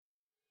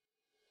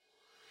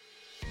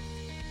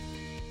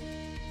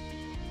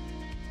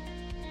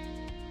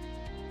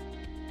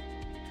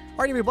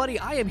All right, everybody,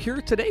 I am here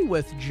today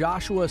with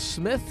Joshua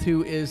Smith,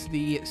 who is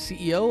the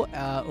CEO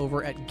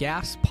over at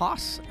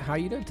GasPos. How are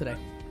you doing today?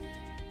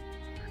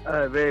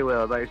 Very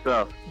well. By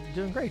yourself?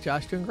 Doing great,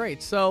 Josh. Doing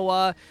great.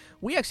 So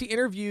we actually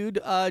interviewed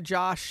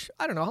Josh,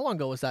 I don't know, how long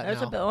ago was that now?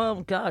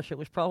 It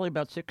was probably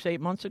about 6-8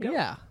 months ago.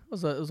 Yeah, it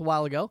was a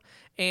while ago.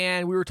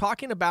 And we were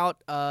talking about,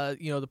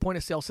 the point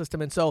of sale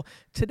system. And so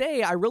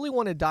today I really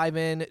want to dive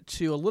in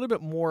to a little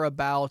bit more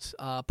about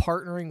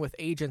partnering with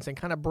agents and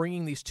kind of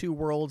bringing these two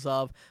worlds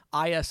of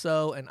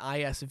ISO and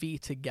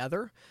ISV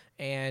together.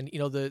 And,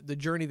 the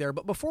journey there.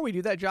 But before we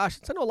do that, Josh,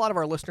 since I know a lot of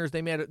our listeners,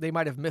 they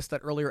might have missed that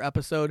earlier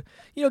episode,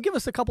 give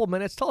us a couple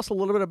minutes. Tell us a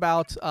little bit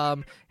about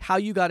how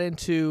you got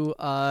into,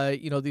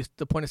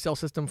 the point of sale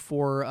system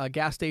for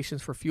gas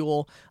stations for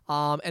fuel.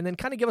 And then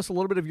kind of give us a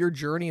little bit of your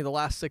journey in the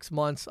last 6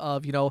 months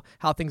of,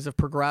 how things have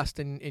progressed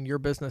in your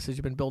business as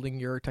you've been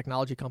building your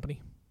technology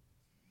company.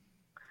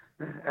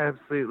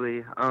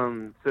 Absolutely.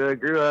 So I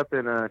grew up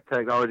in a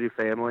technology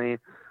family.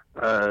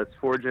 It's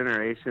 4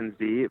 generations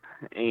deep,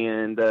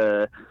 and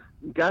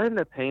got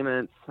into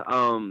payments,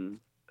 I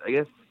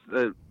guess,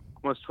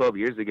 almost 12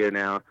 years ago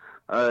now,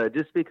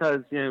 just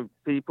because,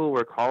 people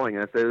were calling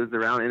us. It was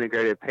around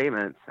integrated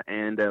payments,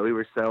 and we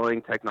were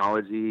selling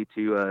technology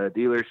to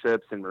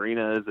dealerships and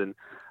marinas and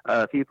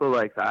people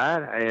like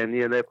that. And,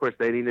 of course,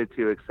 they needed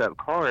to accept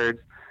cards,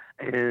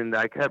 and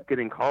I kept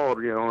getting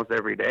called, almost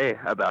every day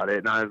about it.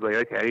 And I was like,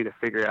 okay, I need to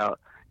figure out,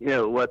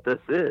 what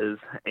this is.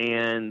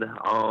 And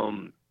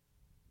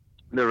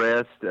the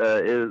rest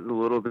is a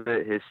little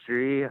bit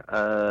history.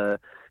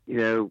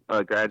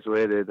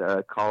 Graduated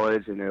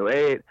college in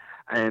 2008,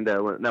 and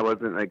that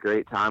wasn't a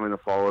great time in the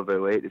fall of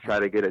 2008 to try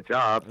to get a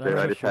job. So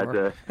I just had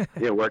to,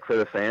 work for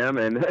the fam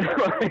and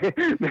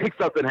make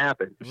something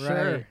happen.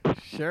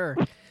 Sure.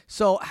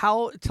 So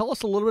tell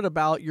us a little bit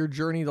about your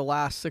journey the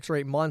last 6 or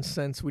 8 months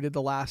since we did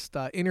the last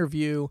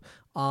interview.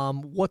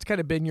 What's kind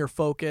of been your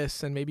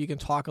focus, and maybe you can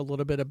talk a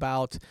little bit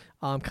about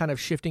kind of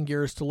shifting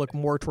gears to look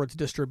more towards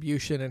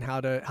distribution and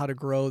how to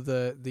grow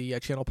the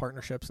channel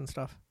partnerships and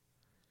stuff.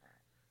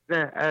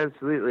 Yeah,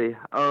 absolutely.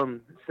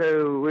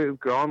 So we've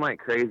grown like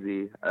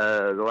crazy.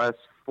 The last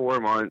 4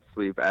 months,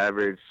 we've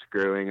averaged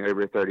growing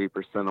over 30%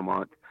 a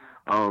month.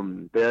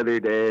 The other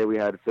day we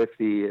had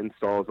 50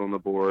 installs on the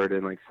board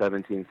and like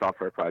 17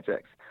 software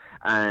projects.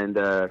 And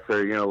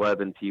for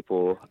 11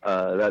 people,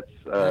 that's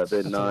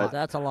been nuts.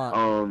 That's a lot.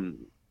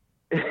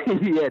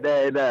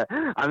 Yeah,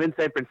 I'm in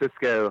San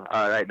Francisco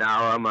right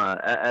now. I'm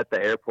at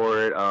the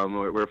airport.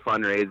 We're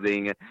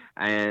fundraising,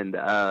 and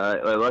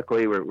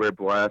luckily we're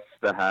blessed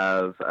to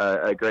have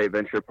a great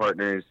venture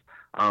partners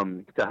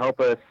to help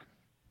us,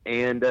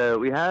 and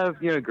we have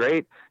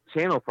great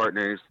channel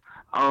partners.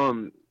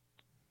 My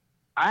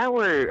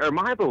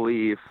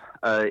belief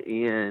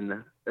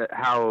in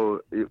how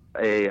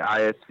a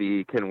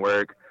ISV can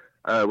work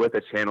with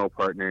a channel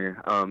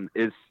partner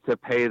is to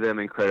pay them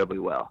incredibly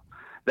well.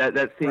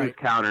 That seems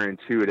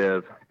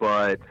counterintuitive,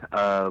 but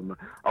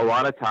a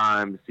lot of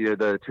times,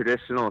 the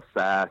traditional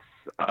SaaS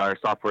or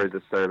software as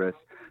a service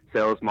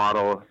sales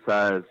model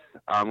says,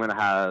 I'm going to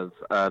have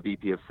a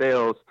VP of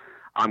sales,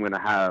 I'm going to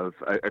have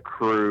a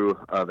crew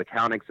of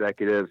account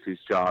executives whose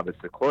job is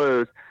to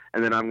close,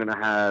 and then I'm going to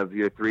have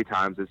 3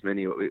 times as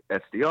many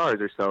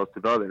SDRs or sales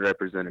development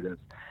representatives.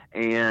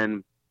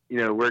 And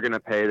we're going to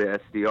pay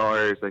the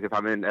SDRs, like if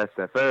I'm in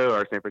SFO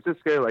or San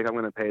Francisco, like I'm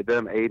going to pay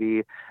them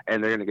 80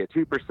 and they're going to get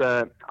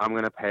 2%. I'm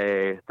going to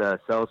pay the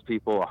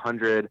salespeople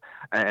 100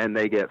 and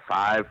they get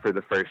 5 for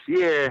the first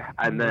year.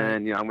 And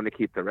then, I'm going to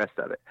keep the rest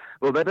of it.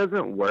 Well, that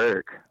doesn't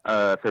work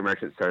for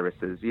merchant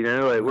services.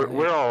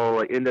 We're all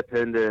like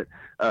independent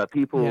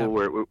people.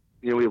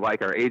 Yeah. We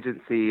like our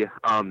agency.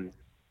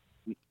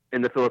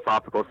 In the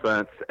philosophical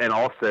sense, and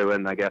also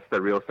in, I guess, the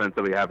real sense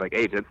that we have like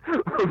agents,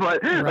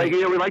 but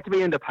we like to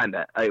be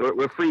independent.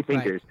 We're free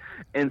thinkers.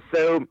 Right. And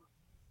so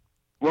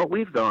what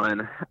we've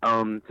done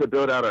to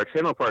build out our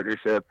channel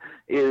partnership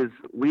is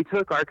we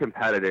took our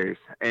competitors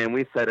and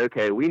we said,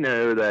 okay, we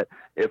know that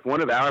if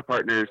one of our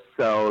partners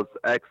sells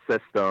X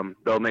system,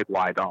 they'll make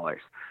Y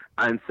dollars.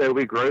 And so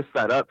we grossed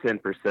that up 10%,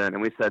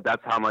 and we said,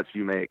 that's how much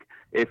you make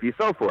if you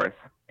sell for us.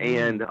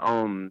 And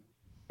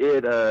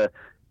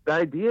the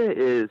idea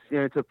is,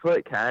 to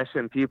put cash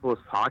in people's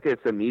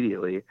pockets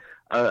immediately.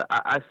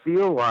 I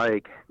feel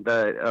like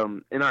that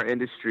in our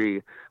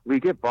industry, we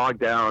get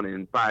bogged down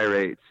in buy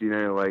rates,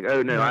 like,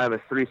 oh, no, I have a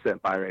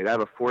 3-cent buy rate. I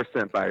have a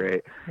 4-cent buy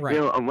rate. Right.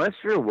 Unless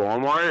you're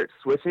Walmart,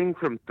 switching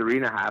from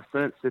 3.5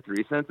 cents to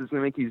 3 cents is going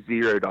to make you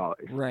 $0.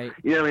 Right.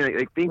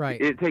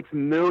 It takes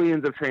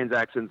millions of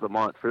transactions a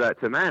month for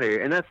that to matter.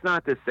 And that's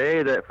not to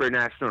say that for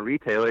national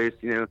retailers,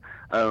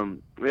 I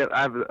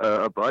have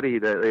a buddy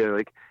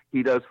that,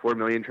 he does 4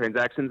 million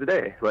transactions a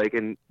day.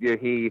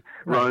 He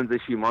runs a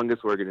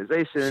humongous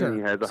organization. Sure.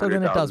 He has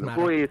 100,000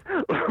 employees.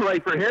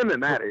 For him, it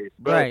matters.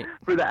 But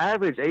for the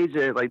average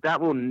agent, that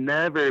will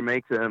never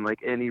make them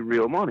any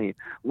real money.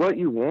 What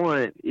you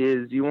want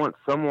is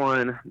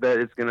someone that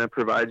is going to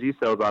provide you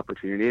sales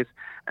opportunities,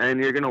 and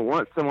you're going to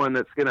want someone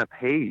that's going to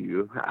pay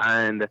you.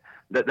 And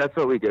that's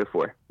what we go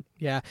for.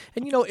 Yeah.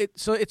 And,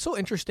 it's so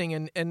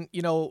interesting. And,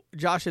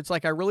 Josh, it's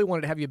like I really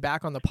wanted to have you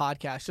back on the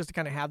podcast just to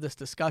kind of have this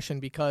discussion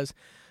because,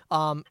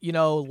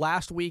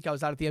 last week I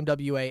was out at the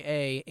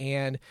MWAA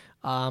and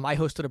I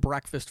hosted a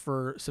breakfast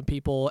for some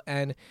people.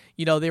 And,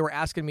 they were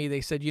asking me,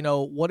 they said,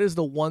 what is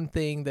the one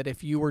thing that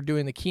if you were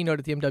doing the keynote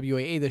at the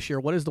MWAA this year,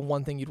 what is the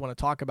one thing you'd want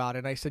to talk about?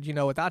 And I said,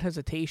 without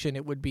hesitation,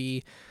 it would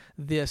be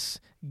this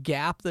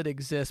gap that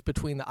exists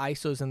between the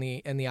ISOs and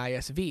the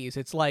ISVs.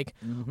 It's like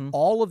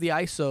all of the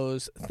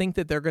ISOs think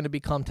that they're going to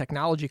become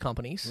technology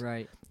companies,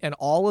 Right. and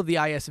all of the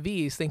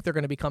ISVs think they're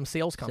going to become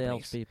sales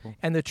companies. Salespeople.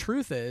 And the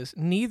truth is,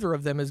 neither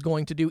of them is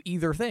going to do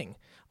either thing.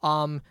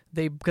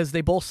 Because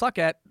they both suck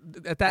at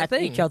that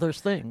thing. Each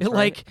other's things.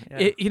 Like,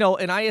 right? Yeah.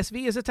 an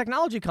ISV is a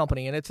technology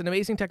company, and it's an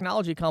amazing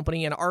technology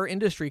company, and our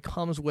industry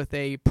comes with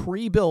a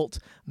pre-built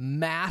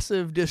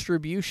massive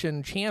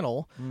distribution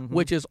channel,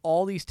 which is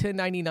all these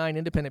 1099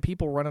 independent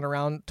people running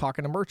around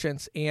talking to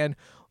merchants, and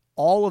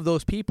all of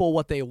those people,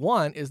 what they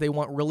want is they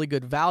want really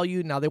good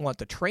value. Now they want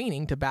the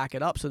training to back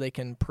it up so they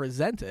can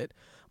present it,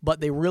 but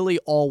they really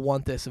all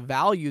want this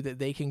value that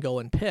they can go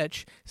and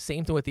pitch.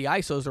 Same thing with the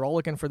ISOs. They're all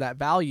looking for that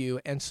value.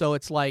 And so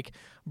it's like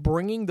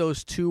bringing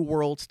those two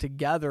worlds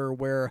together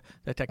where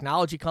the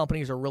technology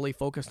companies are really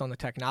focused on the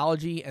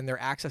technology and they're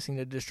accessing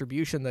the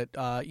distribution that,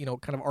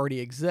 kind of already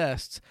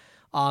exists.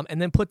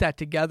 And then put that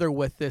together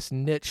with this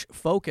niche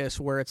focus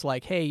where it's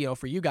like, hey,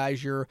 for you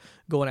guys, you're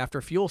going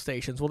after fuel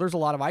stations. Well, there's a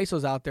lot of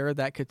ISOs out there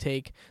that could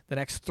take the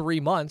next 3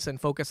 months and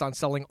focus on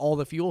selling all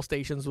the fuel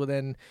stations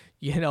within,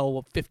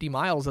 50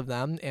 miles of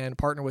them and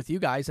partner with you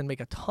guys and make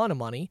a ton of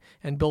money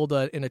and build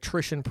an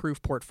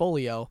attrition-proof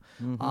portfolio.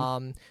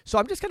 So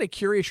I'm just kind of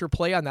curious your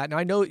play on that. Now,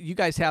 I know you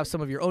guys have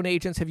some of your own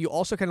agents. Have you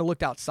also kind of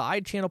looked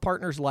outside channel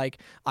partners like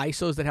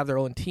ISOs that have their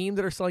own team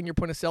that are selling your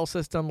point-of-sale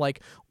system?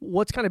 Like,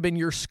 what's kind of been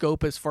your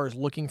scope as far as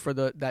looking for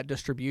that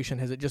distribution?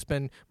 Has it just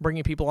been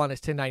bringing people on as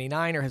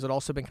 1099, or has it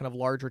also been kind of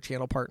larger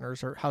channel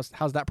partners, or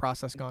how's that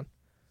process gone?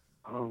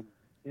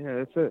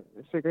 It's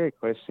a great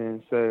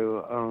question.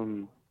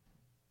 So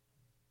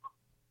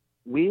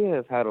we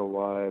have had a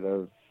lot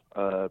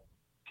of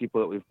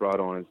people that we've brought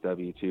on as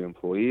W-2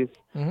 employees.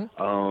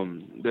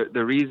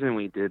 The reason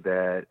we did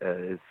that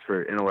is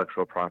for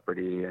intellectual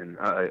property and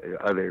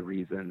other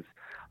reasons,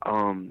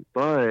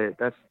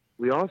 but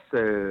we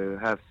also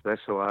have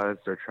specialized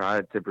or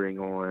tried to bring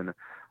on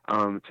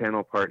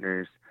channel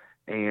partners.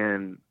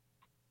 And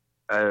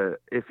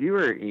if you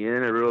were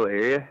in a rural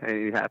area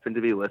and you happen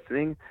to be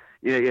listening,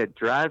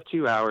 drive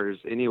 2 hours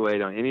anyway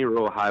down any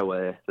rural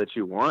highway that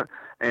you want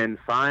and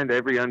find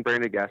every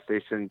unbranded gas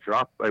station,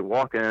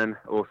 walk in,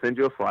 we'll send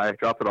you a flyer,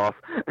 drop it off,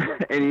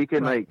 and you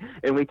can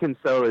and we can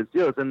sell those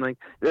deals. And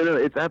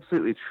it's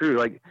absolutely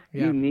true.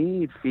 You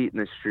need feet in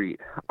the street.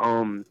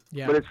 But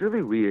it's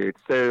really weird.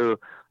 So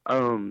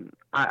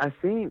I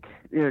think,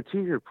 to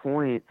your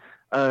point,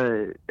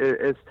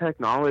 as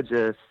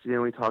technologists,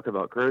 we talk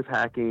about growth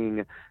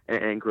hacking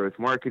and growth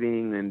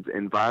marketing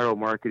and viral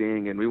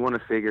marketing, and we want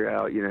to figure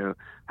out,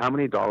 how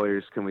many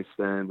dollars can we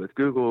spend with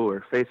Google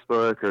or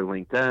Facebook or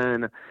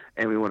LinkedIn,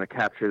 and we want to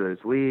capture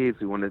those leads.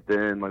 We want to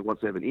then,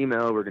 once we have an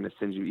email, we're going to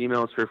send you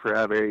emails for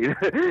forever,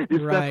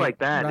 stuff like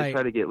that to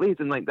try to get leads.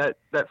 And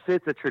that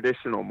fits a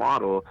traditional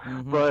model.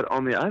 But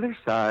on the other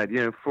side,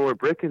 for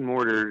brick and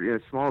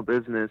mortar, small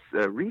business,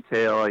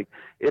 retail,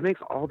 it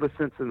makes all the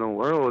sense in the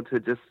world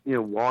to just,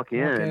 walk in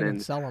and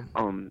sell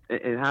them,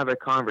 and have a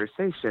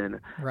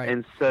conversation. Right.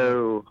 And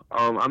so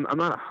I'm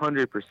not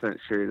 100%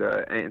 sure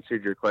that I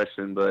answered your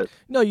question, but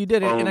no, you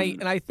did it.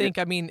 And I think,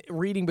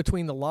 reading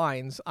between the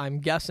lines, I'm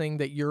guessing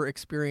that you're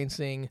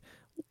experiencing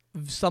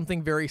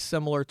something very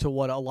similar to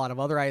what a lot of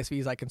other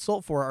ISVs I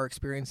consult for are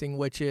experiencing,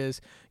 which is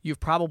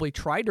you've probably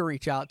tried to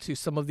reach out to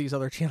some of these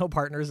other channel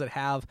partners that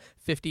have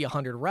 50,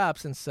 100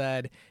 reps and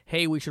said,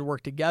 hey, we should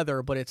work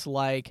together. But it's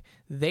like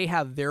they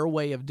have their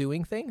way of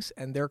doing things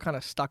and they're kind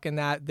of stuck in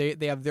that. They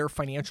have their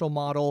financial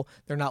model.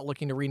 They're not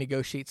looking to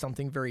renegotiate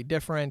something very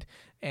different.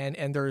 And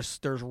there's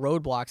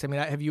roadblocks.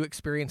 Have you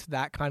experienced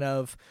that kind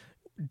of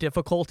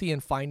difficulty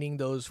in finding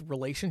those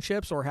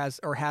relationships, or has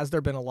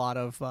there been a lot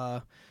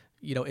of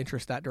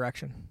interest that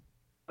direction?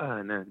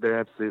 No, there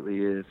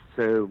absolutely is.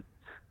 So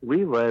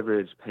we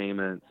leverage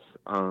payments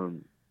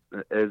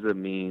as a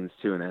means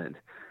to an end.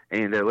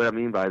 And what I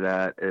mean by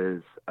that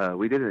is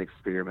we did an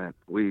experiment.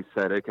 We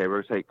said, okay,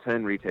 we're going to take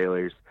 10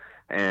 retailers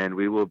and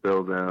we will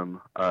bill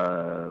them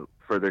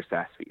for their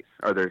SaaS fees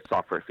or their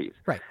software fees.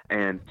 Right.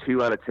 And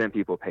 2 out of 10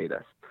 people paid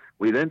us.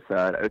 We then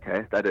said,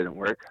 okay, that didn't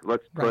work.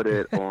 Let's put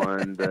it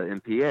on the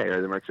MPA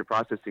or the merchant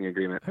processing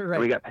agreement. Right.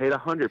 And we got paid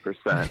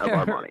 100% of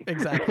our money.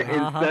 Exactly.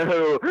 And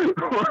so,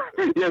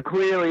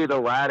 clearly the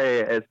latter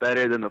is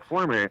better than the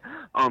former.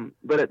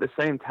 But at the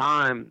same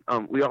time,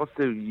 we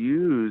also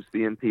use the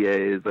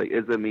MPA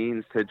as a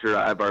means to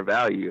drive our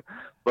value.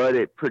 But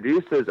it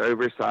produces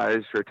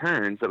oversized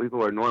returns that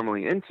people are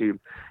normally into.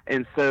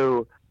 And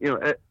so,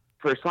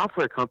 for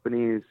software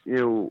companies,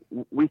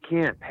 we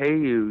can't pay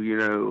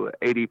you,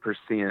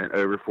 80%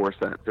 over 4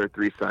 cents or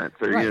 3 cents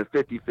or, Right.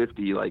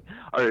 50-50,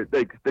 or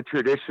like the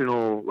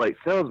traditional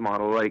sales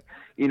model.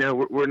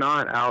 We're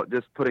not out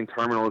just putting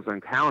terminals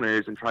on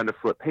counters and trying to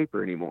flip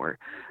paper anymore.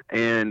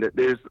 And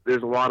there's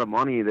a lot of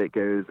money that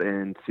goes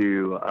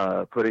into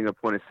putting a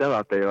point of sale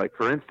out there. Like,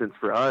 for instance,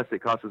 for us,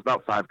 it costs us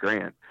about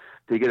 $5,000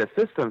 to get a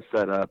system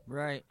set up.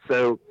 Right.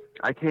 So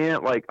I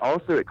can't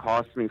also it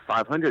costs me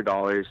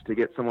 $500 to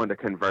get someone to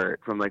convert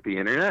from the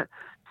internet.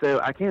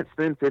 So I can't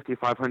spend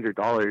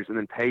 $5,500 and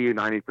then pay you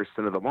 90%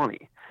 of the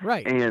money.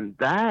 Right. And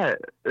that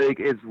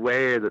is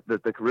where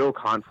the real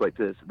conflict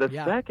is. The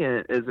Yeah.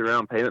 second is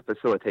around payment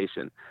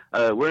facilitation.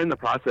 We're in the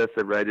process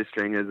of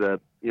registering as a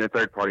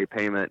third-party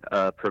payment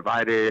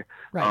provider.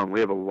 Right. We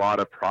have a lot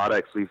of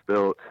products we've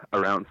built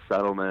around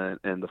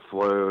settlement and the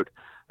float.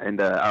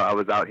 And I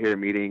was out here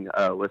meeting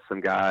with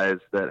some guys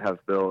that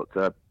have built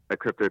a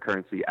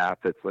cryptocurrency app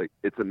that's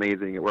it's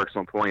amazing. It works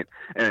on point,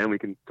 and we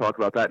can talk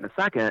about that in a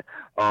second.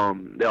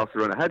 They also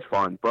run a hedge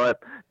fund,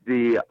 but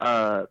the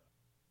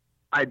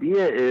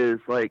idea is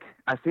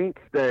I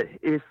think that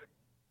if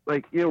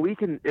we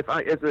can, if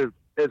I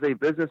as a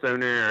business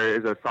owner or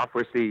as a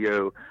software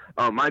CEO,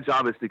 my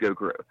job is to go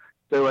grow.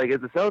 So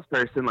as a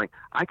salesperson,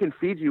 I can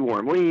feed you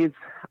warm leads,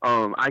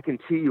 I can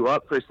tee you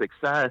up for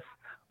success,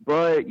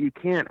 but you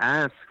can't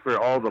ask for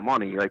all the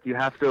money. You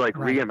have to Right.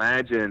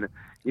 reimagine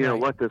Right.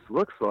 what this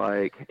looks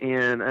like.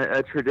 And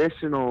a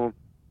traditional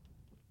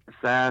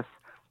SaaS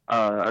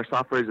or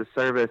software as a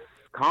service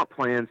comp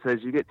plan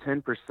says you get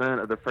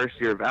 10% of the first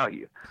year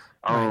value.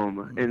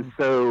 And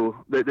so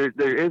there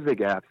is a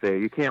gap there.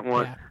 You can't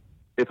want, Yeah.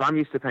 if I'm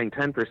used to paying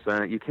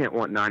 10%, you can't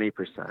want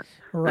 90%.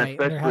 Right.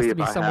 There has Especially to if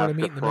be I someone to have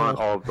meet to in the front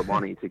middle. all of the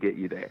money to get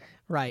you there.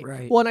 Right.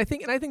 Right. Well, and I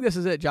think this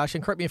is it, Josh.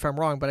 And correct me if I'm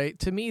wrong, but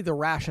to me, the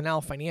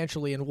rationale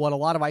financially and what a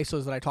lot of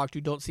ISOs that I talk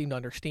to don't seem to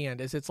understand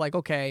is it's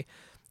okay,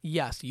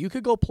 yes, you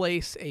could go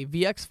place a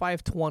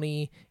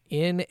VX520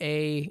 in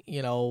a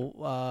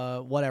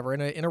whatever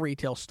in a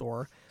retail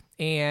store,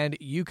 and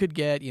you could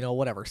get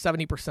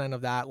 70%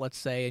 of that, let's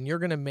say, and you're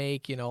going to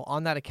make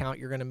on that account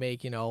you're going to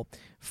make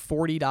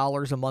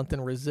 $40 a month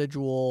in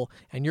residual,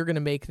 and you're going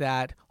to make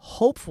that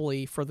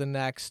hopefully for the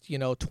next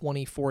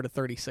 24 to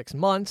 36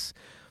 months.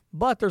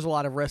 But there's a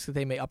lot of risk that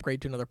they may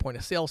upgrade to another point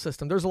of sale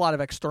system. There's a lot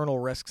of external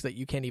risks that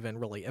you can't even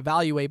really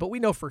evaluate, but we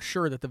know for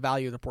sure that the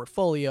value of the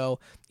portfolio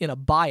in a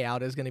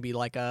buyout is going to be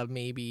a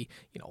maybe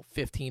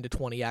 15 to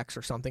 20x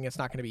or something. It's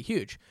not going to be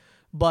huge.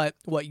 But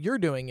what you're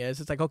doing is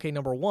it's okay,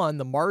 number one,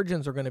 the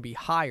margins are going to be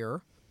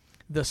higher.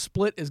 The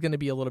split is going to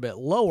be a little bit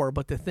lower.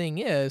 But the thing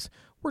is,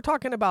 we're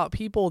talking about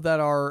people that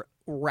are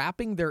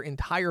wrapping their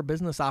entire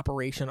business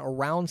operation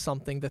around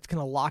something that's going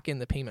to lock in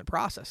the payment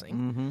processing.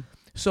 Mm-hmm.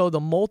 So the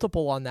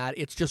multiple on that,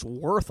 it's just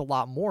worth a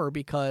lot more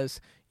because,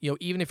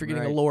 even if you're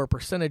getting Right. a lower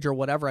percentage or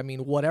whatever,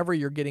 whatever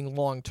you're getting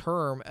long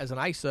term as an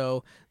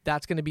ISO,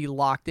 that's going to be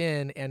locked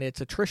in and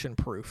it's attrition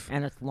proof.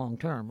 And it's long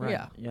term, right?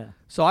 Yeah. Yeah.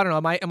 So I don't know.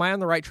 Am I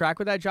on the right track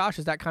with that, Josh?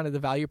 Is that kind of the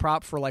value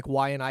prop for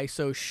why an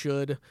ISO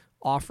should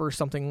offer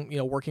something,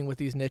 working with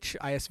these niche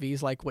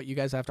ISVs like what you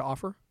guys have to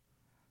offer?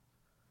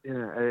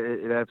 Yeah,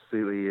 it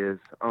absolutely is.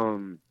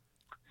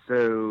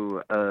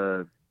 So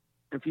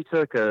if you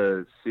took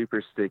a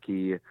super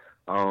sticky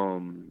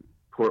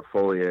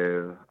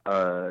portfolio,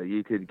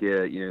 you could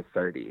get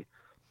 30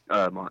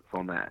 months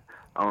on that.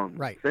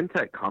 Right.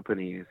 Fintech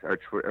companies are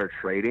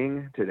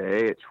trading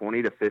today at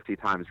 20 to 50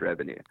 times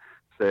revenue.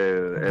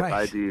 So if I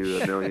Right. do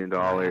 $1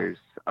 million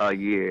a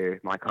year,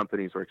 my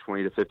company's worth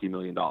 $20 to $50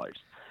 million.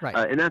 Right.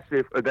 And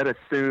that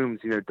assumes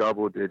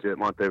double-digit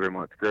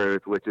month-over-month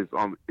growth, which is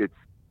it's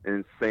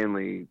an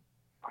insanely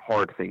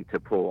hard thing to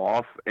pull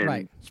off. And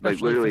Right.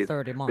 Especially literally, for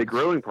 30 months. the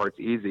growing part's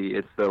easy.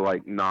 It's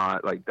the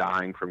not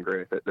dying from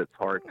growth that's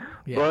hard.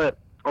 Yeah. But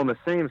on the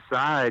same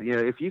side,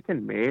 if you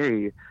can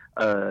marry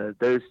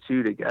those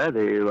two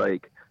together,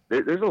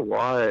 there's a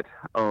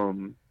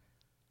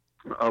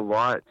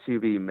lot to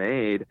be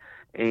made.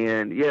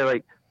 And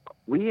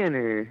we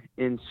enter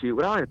into,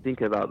 what I want to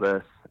think about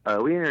this,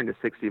 we enter into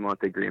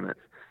 60-month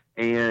agreements,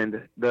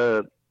 and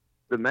the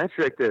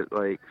metric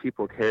that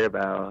people care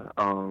about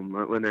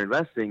when they're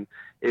investing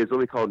is what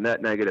we call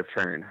net negative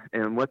churn.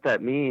 And what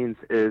that means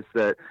is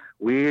that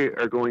we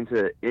are going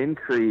to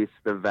increase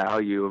the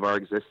value of our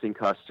existing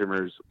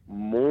customers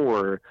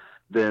more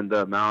than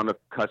the amount of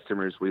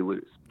customers we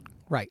lose.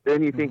 Right.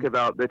 Then you think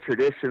about the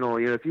traditional,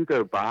 if you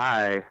go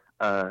buy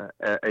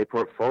a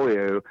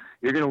portfolio,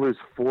 you're going to lose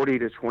 40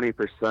 to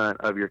 20%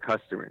 of your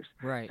customers.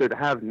 Right. So to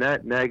have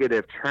net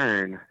negative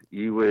churn,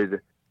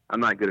 I'm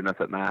not good enough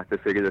at math to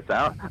figure this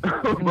out,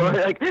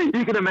 but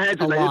you can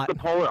imagine that lot. it's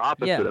the polar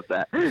opposite Yeah, of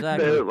that.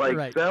 exactly. So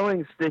Right.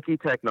 selling sticky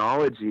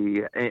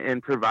technology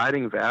and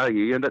providing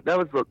value, that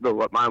was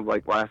my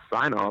last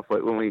sign off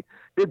when we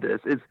did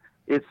this,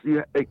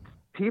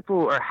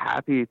 people are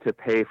happy to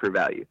pay for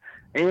value,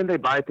 and they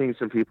buy things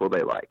from people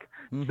they like.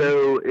 Mhm.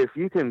 So if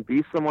you can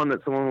be someone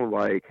that someone will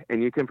like,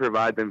 and you can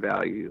provide them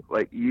value,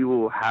 you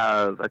will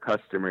have a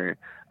customer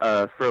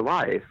for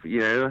life,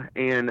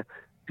 and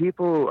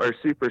people are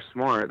super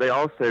smart. They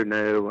also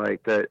know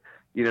like that,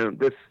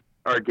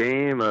 our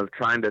game of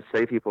trying to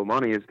save people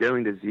money is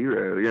going to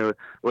zero.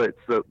 What's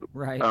the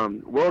Right.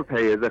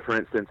 WorldPay is, for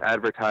instance,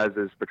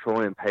 advertises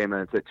petroleum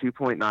payments at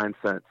 2.9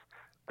 cents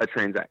a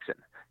transaction.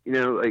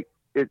 Like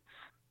it's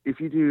if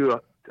you do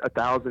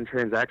 1,000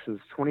 transactions,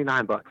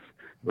 $29.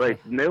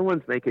 Like no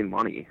one's making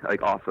money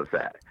like off of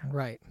that.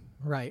 Right.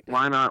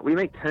 Why not? We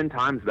make 10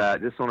 times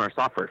that just on our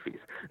software fees.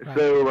 Right.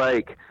 So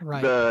like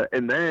Right.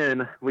 and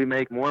then we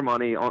make more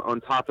money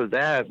on top of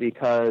that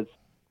because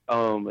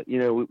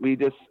we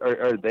just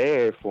are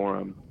there for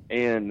them.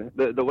 And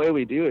the way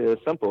we do it is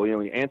simple.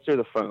 We answer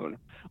the phone.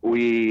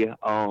 We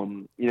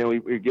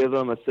we give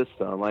them a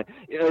system. Like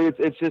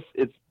it's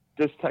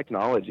just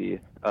technology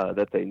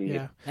that they need.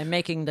 Yeah. And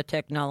making the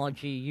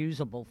technology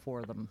usable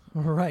for them.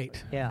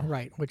 Right. Yeah.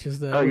 Right. Which is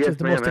the Yes,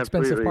 the ma'am, most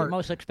expensive absolutely. part.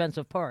 Most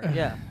expensive part.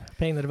 Yeah.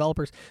 Paying the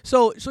developers.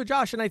 So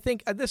Josh, and I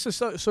think this is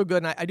so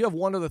good. And I do have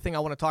one other thing I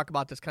want to talk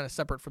about that's kind of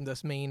separate from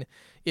this main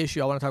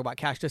issue. I want to talk about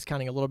cash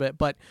discounting a little bit.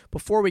 But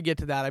before we get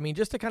to that, I mean,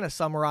 just to kind of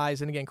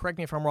summarize, and again, correct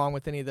me if I'm wrong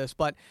with any of this,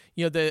 but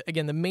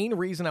the main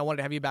reason I wanted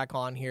to have you back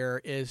on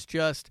here is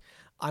just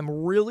I'm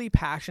really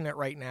passionate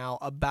right now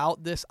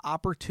about this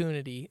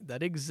opportunity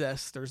that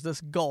exists. There's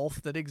this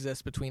gulf that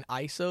exists between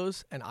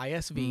ISOs and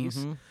ISVs.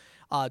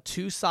 Mm-hmm.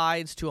 Two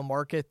sides to a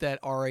market that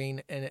are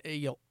in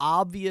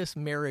obvious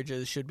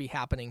marriages should be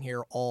happening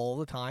here all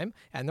the time,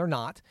 and they're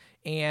not.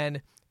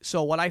 And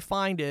so what I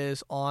find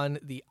is on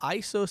the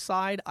ISO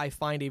side, I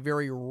find a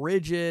very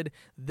rigid,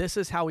 this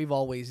is how we've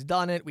always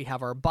done it. We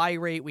have our buy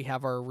rate. We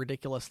have our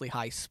ridiculously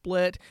high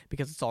split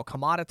because it's all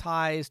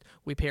commoditized.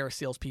 We pay our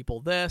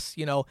salespeople this,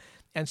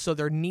 And so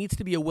there needs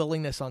to be a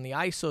willingness on the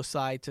ISO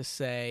side to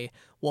say,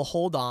 well,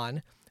 hold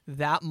on,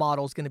 that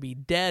model is going to be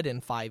dead in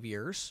 5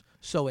 years.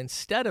 So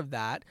instead of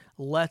that,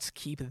 let's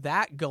keep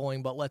that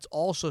going, but let's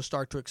also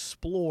start to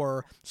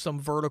explore some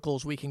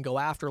verticals we can go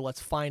after. Let's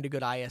find a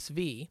good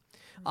ISV.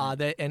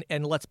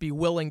 And let's be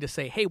willing to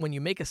say, hey, when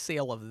you make a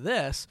sale of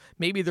this,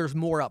 maybe there's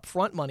more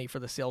upfront money for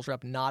the sales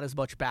rep, not as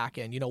much back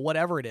end,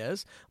 whatever it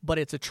is, but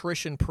it's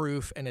attrition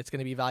proof and it's going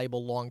to be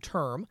valuable long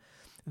term.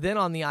 Then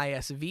on the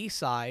ISV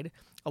side,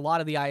 a lot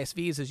of the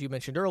ISVs, as you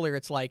mentioned earlier,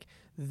 it's like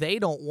they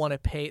don't want to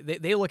pay.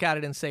 They look at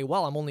it and say,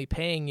 well, I'm only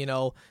paying,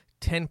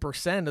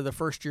 10% of the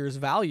first year's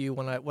value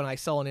when I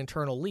sell an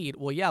internal lead.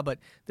 Well, yeah, but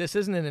this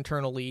isn't an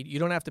internal lead. You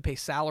don't have to pay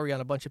salary on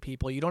a bunch of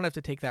people. You don't have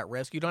to take that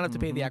risk. You don't have to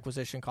pay the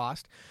acquisition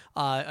cost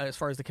as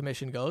far as the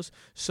commission goes.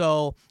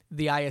 So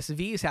the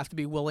ISVs have to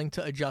be willing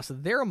to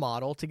adjust their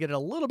model to get it a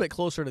little bit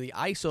closer to the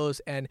ISOs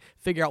and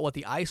figure out what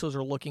the ISOs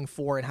are looking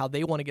for and how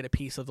they want to get a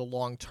piece of the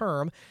long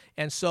term.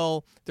 And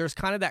so there's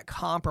kind of that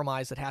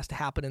compromise that has to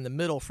happen in the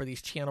middle for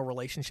these channel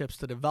relationships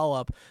to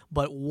develop.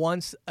 But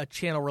once a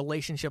channel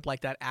relationship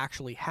like that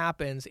actually happens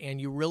and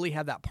you really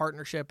have that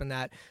partnership and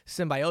that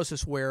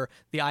symbiosis where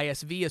the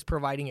ISV is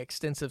providing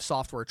extensive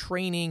software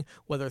training,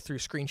 whether through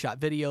screenshot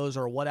videos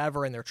or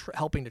whatever, and they're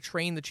helping to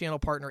train the channel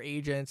partner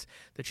agents.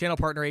 The channel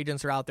partner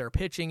agents are out there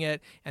pitching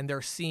it and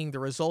they're seeing the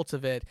results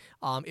of it.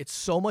 It's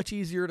so much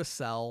easier to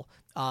sell.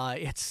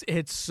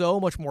 It's so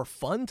much more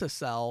fun to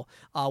sell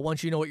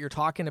once you know what you're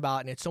talking about,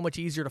 and it's so much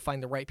easier to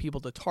find the right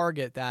people to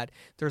target that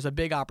there's a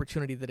big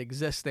opportunity that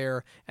exists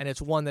there, and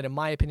it's one that, in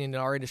my opinion,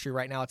 in our industry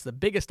right now, it's the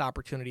biggest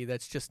opportunity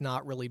that's just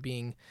not really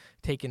being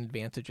taken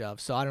advantage of.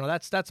 So I don't know.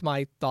 That's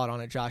my thought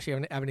on it, Josh.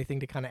 You have anything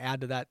to kind of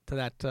add to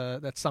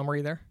that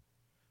summary there?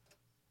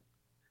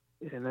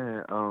 Yeah,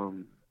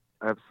 no,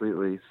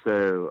 absolutely.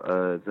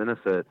 So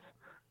Zenefits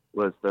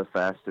was the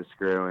fastest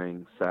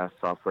growing SaaS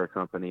software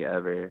company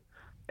ever,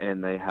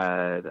 and they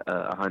had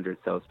 100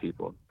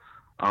 salespeople.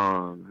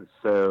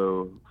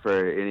 So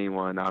for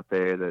anyone out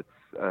there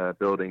that's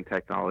building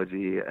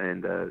technology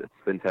and it's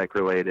fintech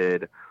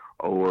related,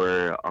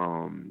 or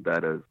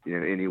that is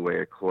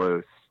anywhere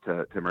close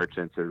to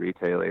merchants or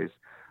retailers,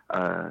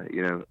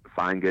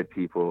 find good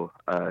people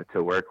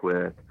to work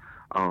with.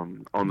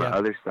 On the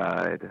other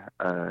side,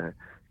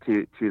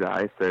 to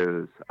the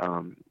ISOs,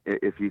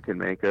 if you can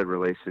make a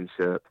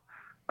relationship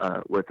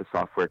with the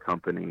software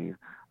company,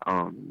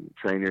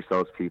 train your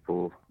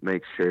salespeople,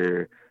 make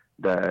sure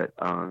that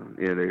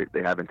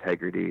they have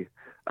integrity,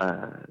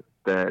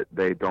 that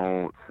they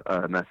don't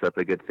mess up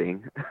a good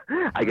thing,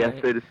 I guess,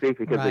 so to speak.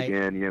 Because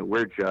again,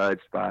 we're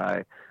judged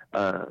by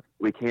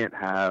we can't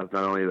have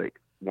not only like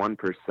 1%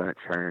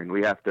 churn,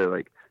 we have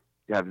to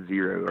have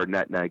zero or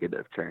net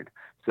negative churn.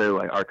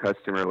 So our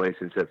customer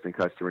relationships and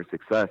customer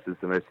success is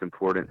the most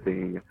important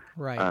thing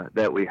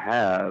that we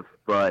have.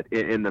 But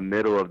in the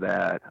middle of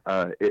that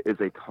is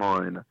a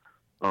ton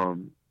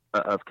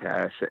of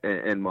cash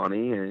and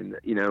money and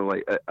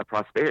a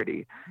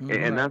prosperity,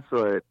 and that's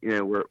what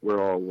we're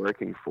all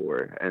working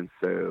for. And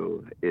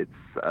so it's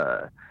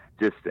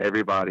just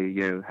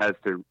everybody has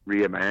to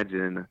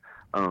reimagine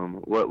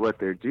what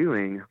they're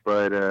doing.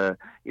 But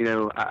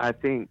I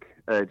think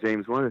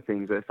James, one of the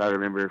things that if I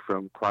remember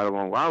from quite a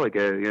long while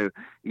ago,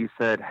 you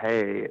said,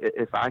 hey,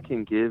 if I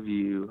can give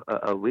you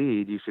a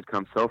lead, you should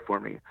come sell for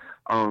me.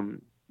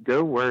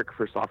 go work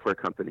for software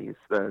companies.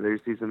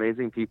 There's these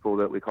amazing people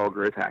that we call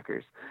growth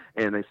hackers,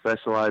 and they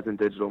specialize in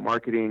digital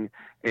marketing,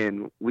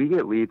 and we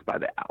get leads by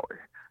the hour.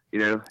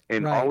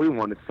 And Right. all we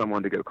want is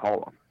someone to go call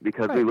them,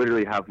 because we Right.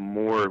 literally have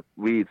more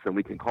leads than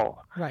we can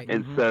call. Right.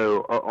 And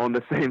so on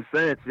the same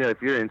sense,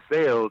 if you're in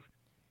sales,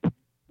 you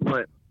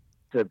want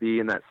to be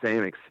in that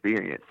same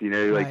experience,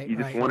 Right, you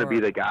just right. want to be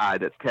the guy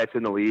that's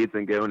catching the leads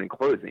and going and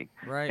closing.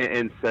 Right.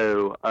 And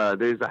so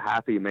there's a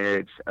happy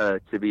marriage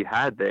to be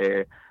had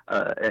there,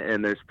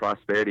 and there's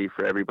prosperity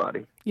for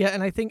everybody. Yeah,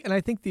 and I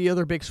think the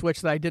other big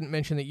switch that I didn't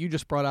mention that you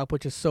just brought up,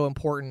 which is so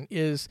important,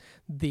 is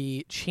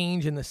the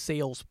change in the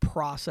sales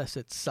process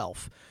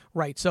itself,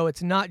 right? So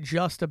it's not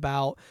just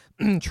about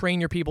train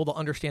your people to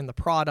understand the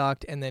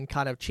product and then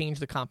kind of change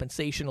the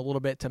compensation a little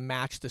bit to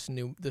match this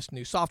new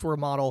software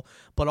model,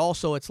 but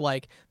also it's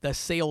like the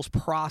sales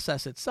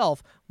process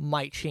itself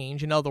might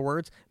change. In other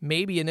words,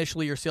 maybe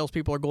initially your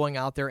salespeople are going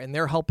out there and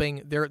they're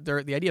helping.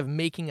 The idea of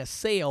making a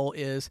sale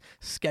is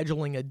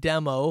scheduling a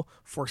demo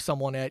for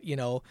someone at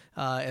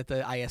at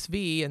the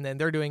ISV, and then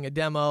they're doing a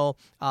demo,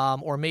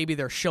 or maybe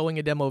they're showing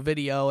a demo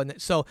video.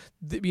 And so,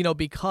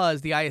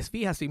 because the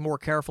ISV has to be more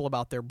careful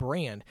about their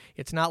brand.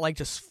 It's not like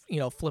just,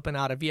 flipping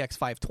out a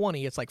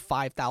VX520. It's like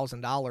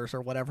 $5,000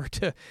 or whatever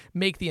to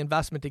make the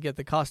investment to get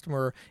the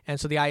customer. And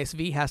so the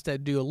ISV has to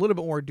do a little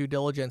bit more due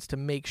diligence to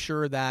make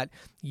sure that,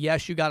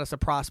 yes, you got us a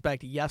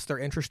prospect. Yes, they're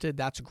interested.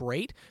 That's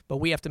great. But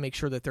we have to make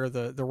sure that they're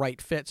the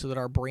right fit so that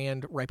our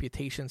brand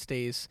reputation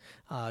stays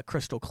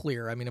crystal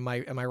clear. I mean, am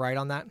I right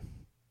on that?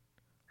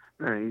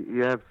 No,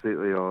 you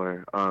absolutely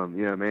are.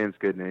 Man's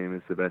good name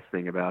is the best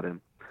thing about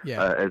him,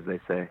 as they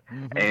say.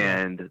 Mm-hmm.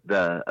 And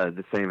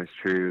the same is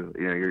true.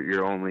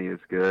 You're only as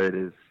good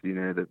as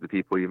the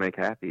people you make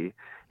happy,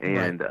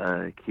 and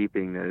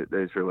keeping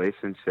those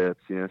relationships.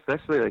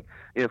 Especially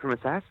from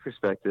a SaaS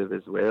perspective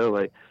as well.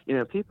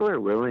 People are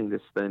willing to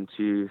spend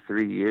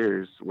 2-3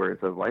 years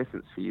worth of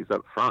license fees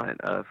up front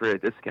for a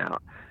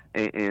discount,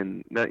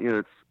 and that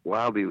it's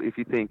wild. If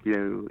you think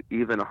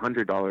even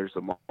 $100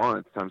 a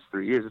month times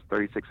 3 years is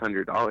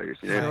 $3,600.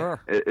 Sure.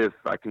 If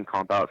I can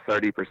comp out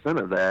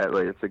 30% of that,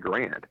 it's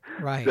 $1,000.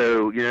 Right.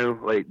 So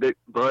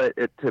but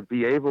to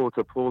be able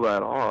to pull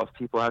that off,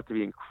 people have to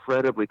be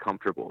incredibly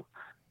comfortable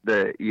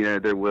that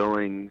they're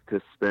willing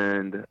to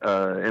spend.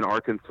 In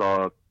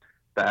Arkansas,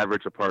 the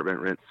average apartment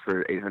rents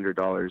for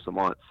 $800 a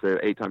month. So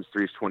 8 times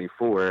 3 is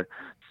 24.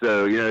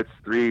 So, it's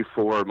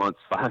 3-4 months,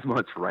 5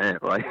 months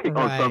rent, on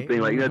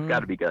something that's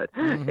got to be good.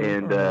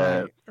 And,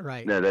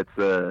 right. no, that's,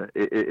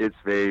 it's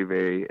very,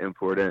 very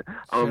important.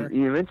 Sure.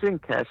 You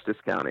mentioned cash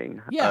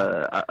discounting.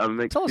 Yeah. I'm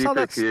Tell us how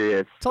super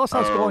curious. Tell us how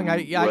it's going.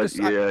 What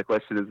your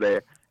question is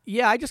there.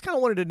 Yeah, I just kind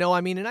of wanted to know.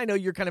 I mean, and I know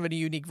you're kind of in a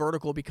unique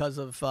vertical because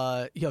of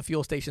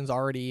fuel stations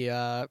already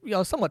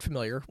somewhat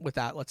familiar with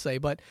that, let's say.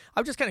 But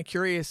I'm just kind of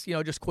curious,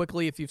 just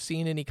quickly, if you've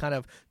seen any kind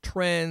of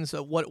trends.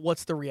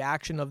 What's the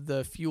reaction of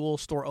the fuel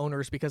store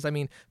owners? Because I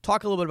mean,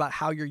 talk a little bit about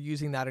how you're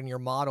using that in your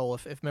model.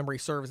 If memory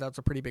serves, that's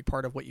a pretty big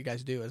part of what you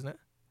guys do, isn't it?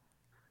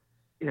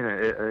 Yeah,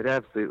 it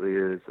absolutely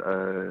is.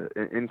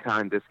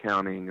 In-kind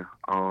discounting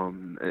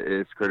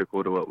is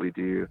critical to what we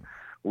do.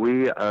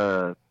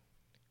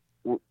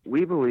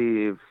 We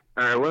believe,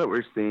 or what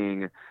we're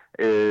seeing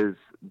is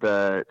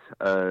that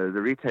the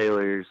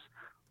retailers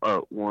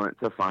want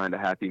to find a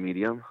happy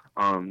medium.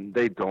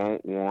 They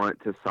don't want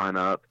to sign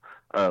up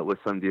with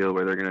some deal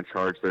where they're going to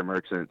charge their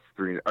merchants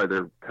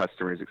their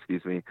customers,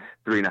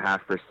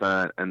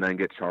 3.5%, and then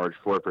get charged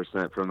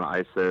 4% from the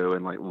ISO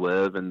and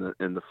live in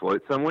the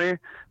float somewhere.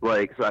 So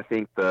I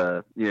think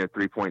the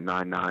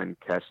 3.99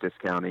 cash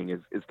discounting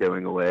is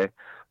going away.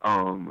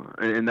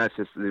 And that's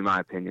just in my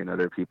opinion.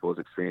 Other people's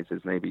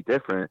experiences may be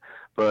different,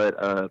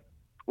 but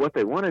what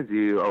they want to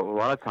do a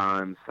lot of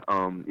times,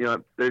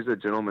 there's a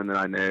gentleman that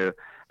I know,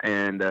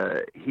 and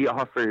he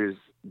offers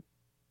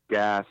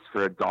gas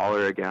for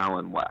 $1 a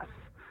gallon less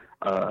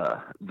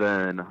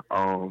than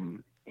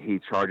he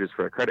charges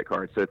for a credit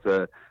card. So it's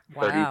a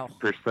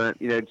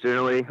 30%,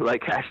 generally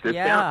cash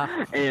discount.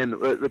 Yeah. And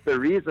the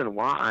reason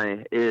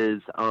why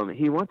is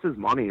he wants his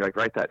money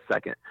right that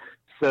second.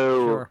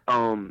 So,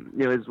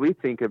 Sure. As we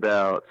think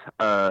about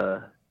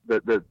the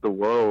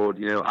world,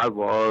 I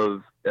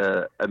love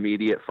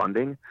immediate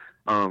funding.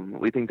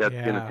 We think that's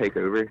going to take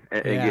over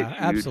and get huge.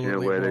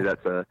 Absolutely. Whether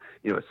that's a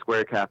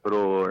Square Capital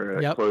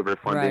or Clover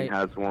Funding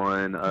has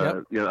one.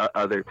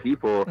 Other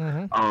people.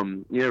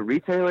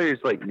 Retailers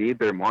need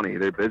their money.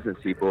 They're business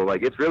people.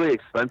 It's really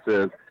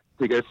expensive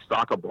to go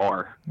stock a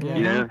bar. Try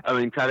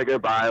to go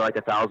buy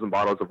 1,000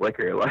 bottles of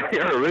liquor, or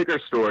a liquor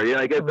store.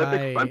 That's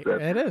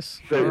expensive. It is.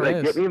 So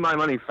It get is. me my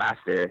money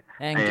faster.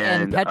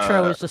 And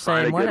Petro is the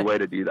find same a way. good way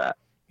to do that.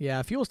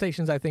 Yeah, fuel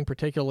stations, I think,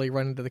 particularly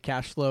run into the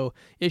cash flow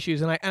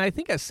issues, and I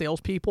think as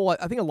salespeople,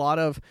 I think a lot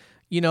of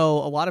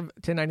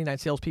 1099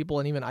 salespeople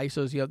and even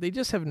ISOs, they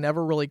just have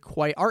never really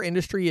quite. Our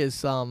industry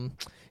is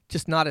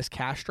just not as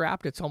cash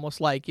strapped. It's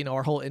almost like,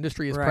 our whole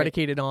industry is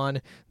predicated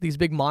on these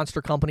big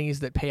monster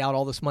companies that pay out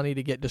all this money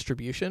to get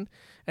distribution.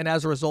 And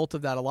as a result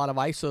of that, a lot of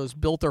ISOs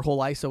built their whole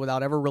ISO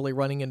without ever really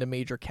running into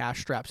major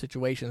cash strap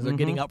situations. They're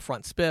getting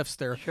upfront spiffs.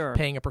 They're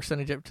paying a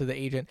percentage to the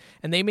agent,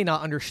 and they may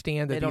not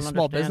understand that these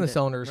small business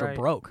owners are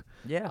broke.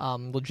 Yeah,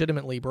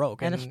 legitimately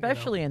broke. And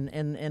especially in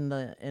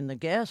the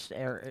gas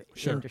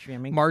industry. I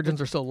mean,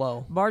 margins are so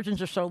low.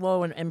 Margins are so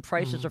low, and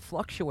prices are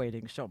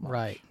fluctuating so much.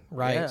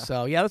 Right. Yeah.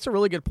 So, that's a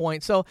really good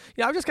point. So,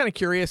 I'm just kind of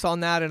curious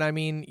on that. And I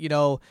mean,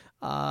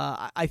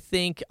 I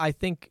think,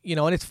 and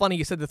it's funny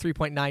you said the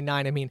 3.99.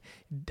 I mean,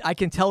 I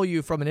can tell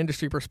you from an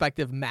industry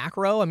perspective,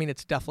 macro, I mean,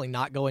 it's definitely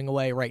not going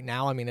away right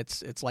now. I mean,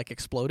 it's like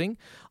exploding.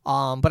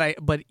 But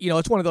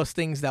it's one of those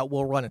things that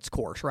will run its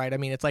course, right? I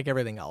mean, it's like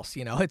everything else,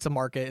 it's a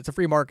market, it's a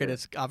free market.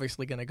 It's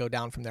obviously going to go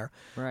down from there.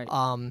 Right.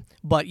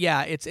 But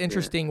yeah, it's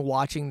interesting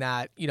watching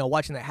that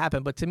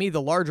happen. But to me,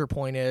 the larger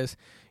point is,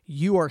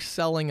 you are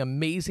selling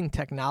amazing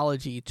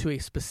technology to a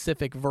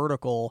specific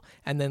vertical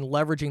and then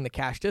leveraging the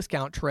cash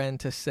discount trend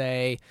to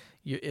say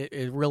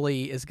it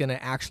really is going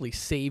to actually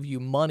save you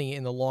money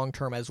in the long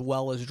term as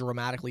well as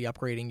dramatically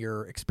upgrading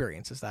your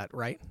experience. Is that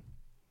right?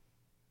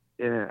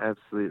 Yeah,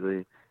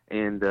 absolutely.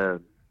 And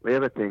we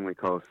have a thing we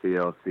call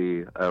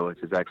CLC, which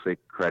is actually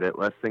credit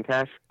less than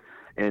cash.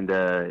 And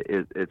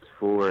it's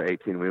for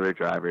 18-wheeler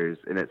drivers.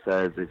 And it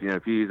says, if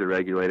you use a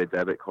regulated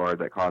debit card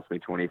that costs me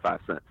 25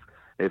 cents.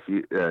 If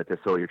you to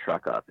fill your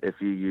truck up. If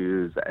you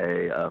use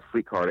a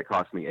fleet card, it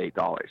costs me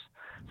 $8.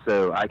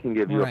 So I can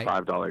give you a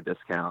 $5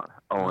 discount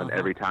on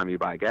every time you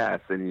buy gas.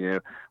 And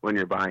when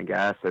you're buying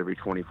gas every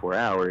 24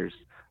 hours,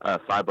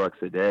 $5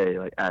 a day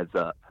adds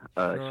up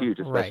huge,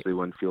 especially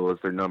when fuel is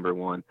their number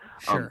one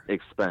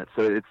expense.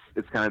 So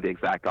it's kind of the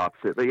exact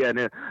opposite. But yeah,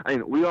 no, I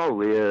mean, we all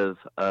live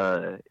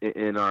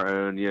in our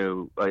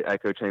own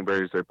echo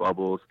chambers or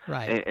bubbles,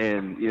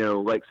 and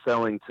like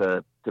selling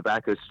to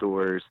tobacco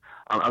stores.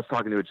 I was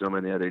talking to a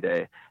gentleman the other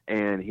day,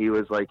 and he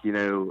was like,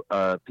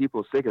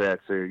 people's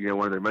cigarettes are,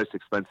 one of their most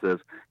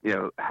expensive,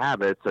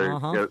 habits, or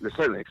they're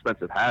certainly an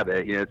expensive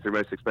habit. It's their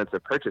most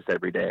expensive purchase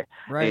every day,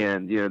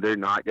 and they're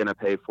not going to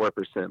pay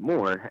 4%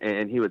 more.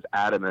 And he was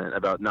adamant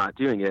about not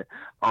doing it.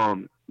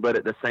 But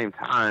at the same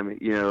time,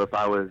 if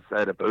I was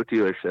at a boat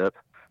dealership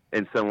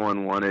and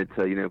someone wanted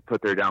to,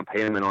 put their down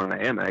payment on an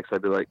Amex,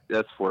 I'd be like,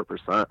 that's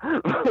 4%.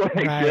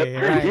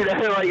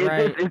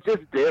 It's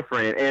just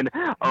different. And,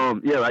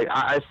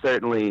 I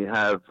certainly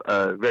have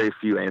very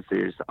few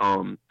answers.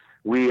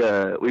 We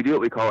do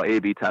what we call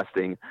A/B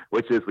testing,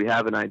 which is we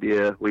have an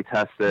idea, we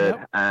test it,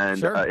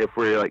 and if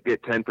we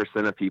get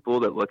 10% of people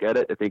that look at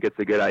it and think it's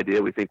a good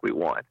idea, we think we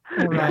won.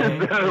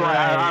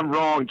 I'm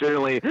wrong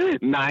generally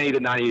 90 to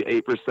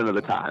 98% of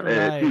the time,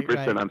 and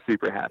 2% I'm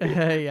super happy.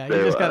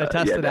 You just got to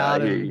test it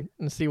out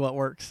and see what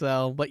works.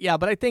 So, but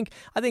I think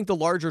the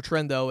larger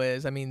trend though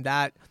is, I mean,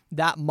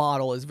 that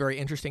model is very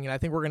interesting, and I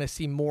think we're going to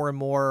see more and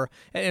more.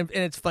 And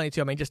it's funny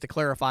too. I mean, just to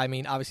clarify, I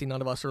mean, obviously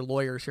none of us are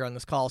lawyers here on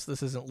this call, so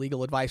this isn't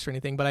legal advice or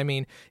anything. But I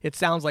mean, it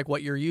sounds like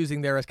what you're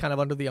using there is kind of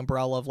under the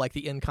umbrella of like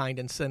the in-kind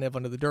incentive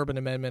under the Durbin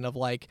Amendment of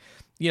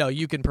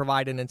you can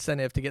provide an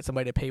incentive to get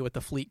somebody to pay with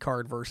the fleet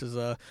card versus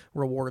a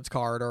rewards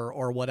card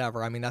or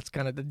whatever. I mean, that's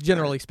kind of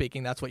generally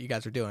speaking, that's what you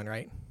guys are doing,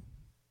 right?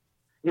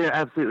 Yeah,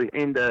 absolutely.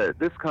 And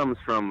this comes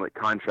from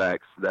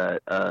contracts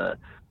that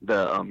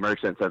the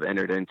merchants have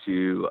entered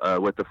into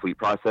with the fleet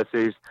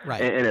processors,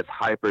 and it's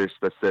hyper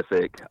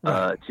specific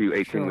to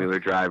 18-wheeler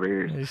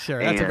drivers.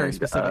 Sure, that's a very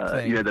specific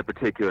thing. The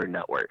particular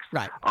networks.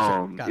 Right.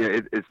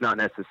 It's not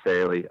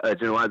necessarily a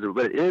generalizer,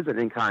 but it is an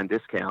in-kind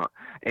discount.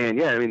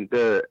 And I mean,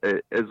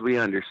 as we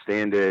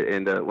understand it,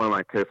 and one of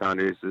my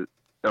co-founders is.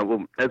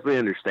 As we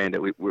understand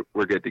it,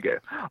 we're good to go.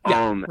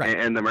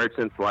 And the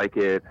merchants like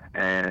it,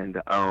 and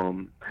but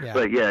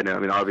I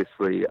mean,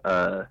 obviously,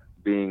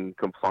 being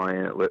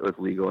compliant with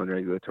legal and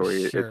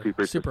regulatory is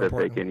super specific,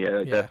 important.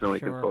 And definitely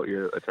consult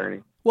your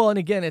attorney. Well, and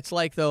again, it's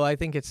like, though, I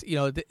think it's,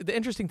 the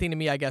interesting thing to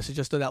me, I guess, is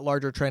just that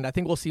larger trend. I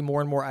think we'll see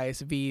more and more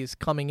ISVs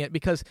coming in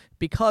because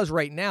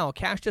right now,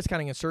 cash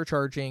discounting and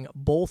surcharging,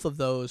 both of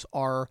those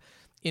are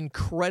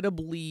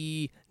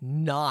incredibly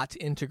not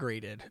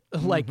integrated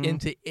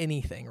into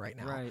anything right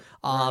now.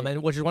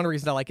 And which is one of the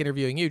reasons I like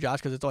interviewing you, Josh,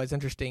 because it's always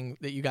interesting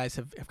that you guys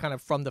have kind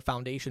of from the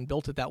foundation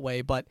built it that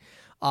way. But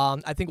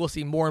I think we'll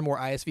see more and more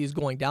ISVs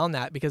going down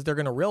that because they're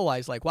going to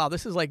realize wow,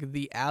 this is like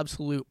the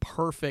absolute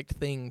perfect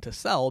thing to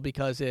sell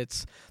because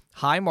it's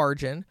high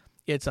margin,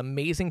 it's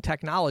amazing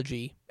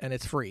technology, and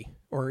it's free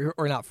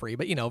or not free,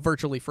 but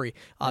virtually free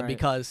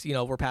because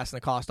we're passing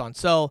the cost on.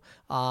 So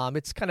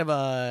it's kind of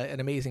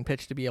an amazing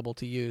pitch to be able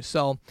to use.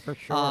 So for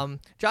sure.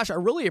 Josh, I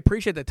really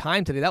appreciate the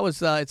time today. That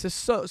was it's just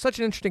such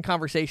an interesting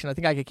conversation. I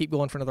think I could keep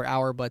going for another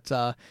hour, but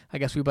I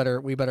guess we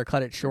better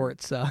cut it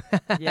short. So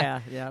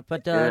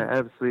but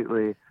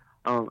absolutely.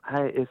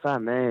 Hey, if I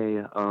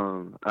may,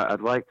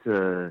 I'd like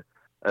to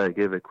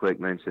give a quick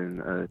mention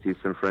to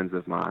some friends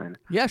of mine.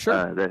 Yeah,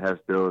 sure. That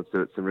have built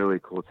some really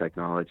cool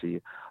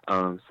technology.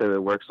 So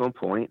it works on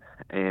point,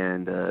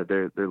 and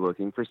they're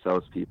looking for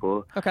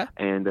salespeople. Okay.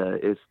 And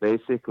it's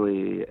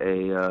basically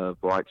a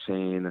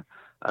blockchain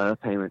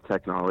payment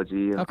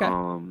technology. Okay.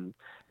 And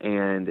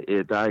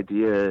the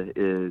idea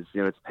is,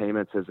 it's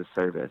payments as a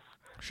service.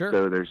 Sure.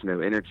 So there's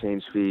no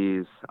interchange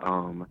fees,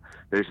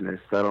 there's no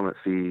settlement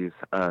fees,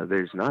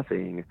 there's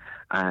nothing,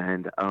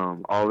 and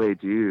all they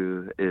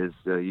do is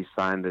you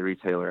sign the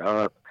retailer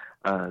up,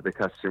 the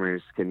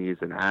customers can use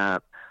an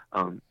app,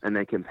 and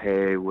they can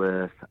pay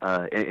with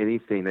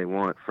anything they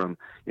want, from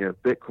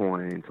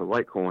Bitcoin to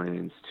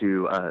Litecoins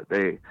to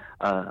they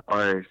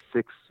are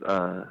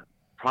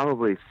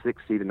probably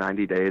 60 to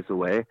 90 days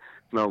away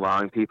from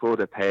allowing people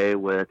to pay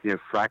with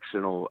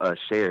fractional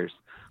shares.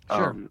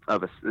 Sure.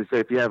 So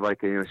if you have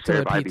like a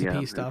share of P2P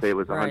IBM, stuff. and say it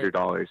was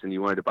 $100, and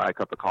you wanted to buy a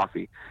cup of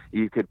coffee,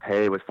 you could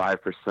pay with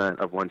 5%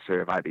 of one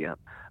share of IBM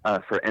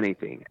for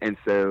anything. And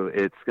so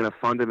it's going to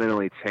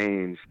fundamentally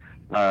change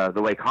the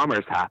way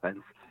commerce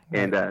happens.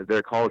 And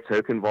they're called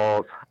Token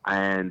Vault,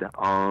 and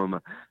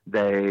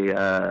they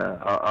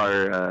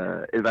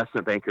are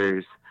investment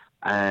bankers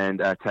and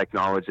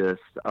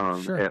technologists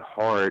at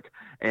heart.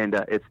 And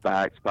it's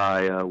backed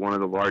by one of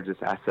the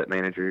largest asset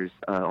managers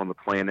on the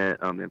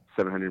planet,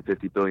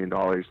 $750 billion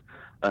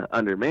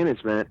under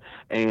management.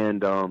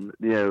 And,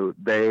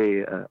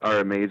 they are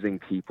amazing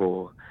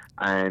people.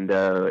 And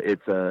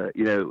it's,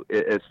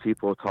 as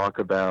people talk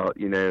about,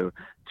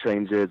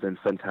 changes in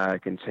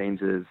fintech and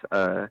changes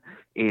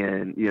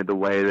in, the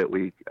way that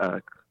we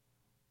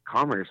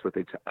commerce with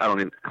each other. I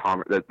don't even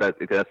commerce.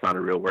 That's not a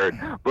real word,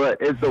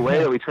 but it's the way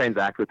that we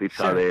transact with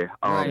each other.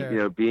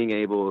 Being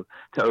able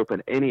to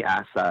open any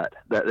asset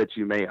that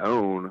you may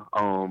own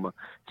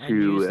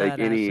to like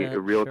any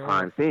real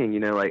time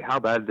thing. Like how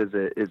bad is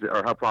it,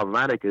 or how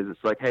problematic is it?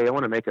 It's like, hey, I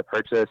want to make a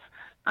purchase,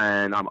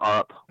 and I'm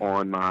up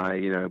on my,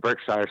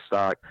 Berkshire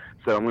stock,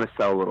 so I'm going to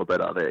sell a little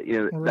bit of it.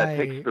 That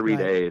takes 3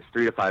 days,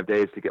 3 to 5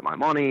 days to get my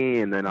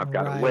money, and then I've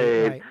got to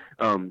wait.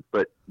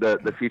 But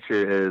the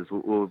future is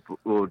we'll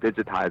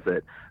digitize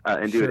it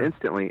and do it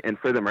instantly. And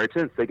for the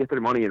merchants, they get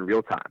their money in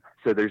real time,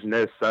 so there's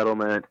no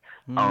settlement.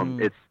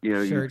 It's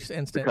just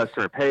instant. The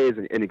customer pays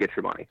and you get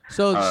your money.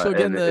 So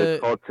again,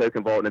 it's called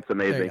Token Vault, and it's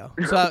amazing.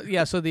 So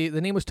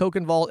the name was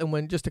Token Vault,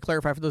 and just to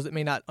clarify for those that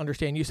may not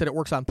understand, you said it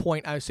works on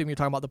Point. I assume you're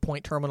talking about the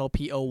Point Terminal,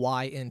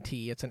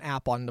 POYNT. It's an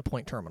app on the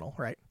Point Terminal,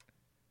 right?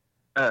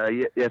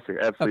 Yes, sir.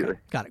 Absolutely. Okay,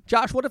 got it.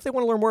 Josh, what if they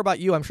want to learn more about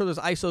you? I'm sure there's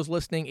ISOs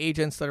listening,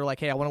 agents that are like,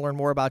 hey, I want to learn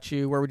more about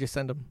you. Where would you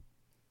send them?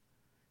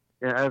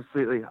 Yeah,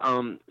 absolutely.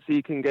 So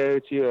you can go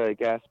to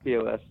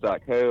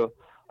gaspos.co.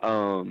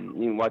 You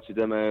can watch a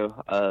demo,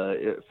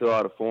 fill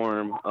out a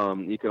form.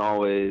 You can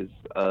always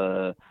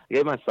I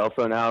gave my cell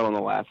phone out on the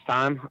last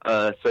time,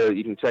 so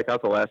you can check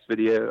out the last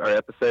video or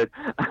episode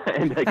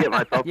and get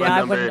my cell phone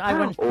number. I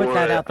wouldn't put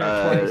that out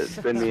there twice.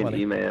 Send me an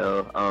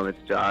email. It's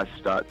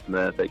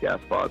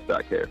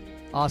josh.smith@gaspos.co.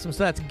 Awesome.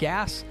 So that's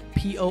gaspos.co.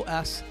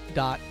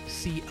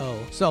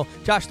 So,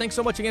 Josh, thanks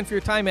so much again for your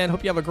time, man.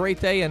 Hope you have a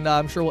great day, and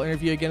I'm sure we'll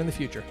interview you again in the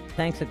future.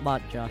 Thanks a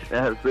lot, Josh.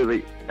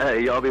 Absolutely.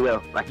 Y'all be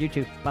well. Bye. You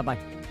too. Bye-bye.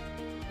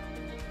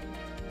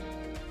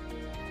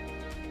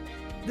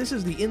 This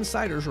is the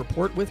Insider's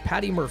Report with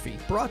Patty Murphy,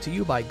 brought to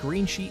you by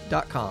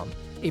Greensheet.com,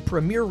 a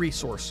premier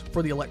resource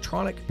for the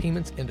electronic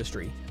payments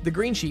industry. The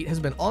Green Sheet has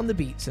been on the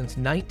beat since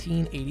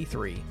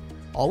 1983,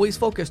 always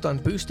focused on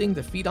boosting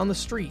the feet on the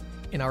street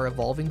in our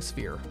evolving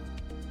sphere.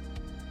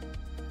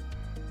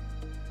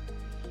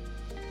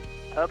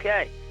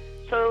 Okay,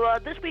 so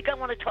this week I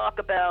want to talk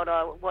about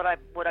what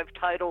I've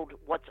titled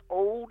 "What's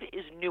Old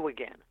is New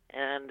Again,"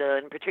 and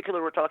in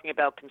particular, we're talking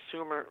about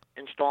consumer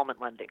installment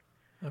lending.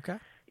 Okay.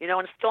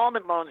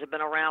 Installment loans have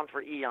been around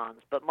for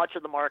eons, but much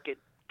of the market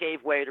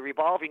gave way to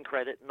revolving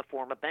credit in the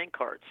form of bank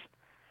cards.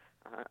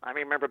 I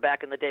remember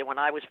back in the day when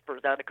I was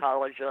first out of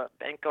college,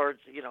 bank cards,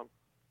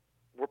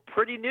 were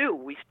pretty new.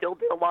 We still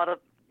did a lot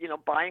of,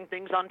 buying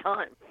things on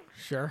time.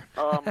 Sure.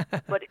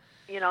 But,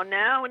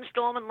 now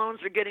installment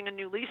loans are getting a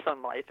new lease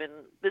on life, and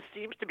this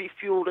seems to be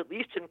fueled, at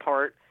least in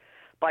part,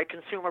 by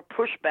consumer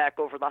pushback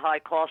over the high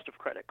cost of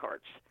credit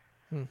cards.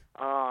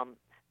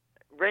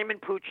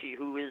 Raymond Pucci,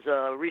 who is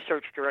a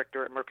research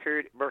director at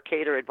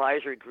Mercator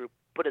Advisory Group,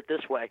 put it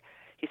this way.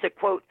 He said,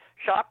 quote,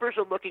 shoppers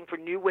looking for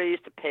new ways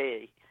to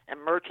pay and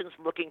merchants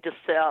looking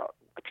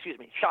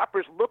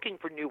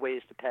for new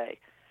ways to pay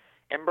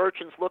and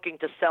merchants looking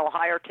to sell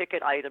higher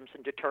ticket items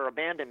and deter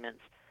abandonments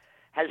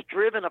has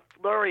driven a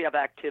flurry of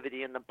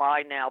activity in the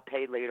buy now,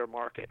 pay later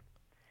market.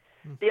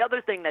 The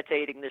other thing that's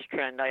aiding this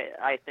trend,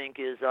 I think,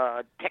 is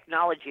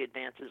technology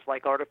advances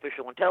like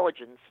artificial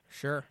intelligence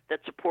that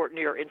support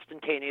near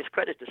instantaneous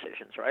credit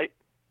decisions, right?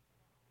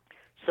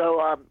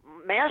 So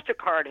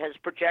MasterCard has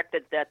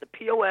projected that the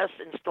POS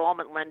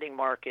installment lending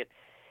market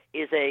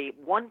is a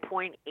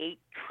 $1.8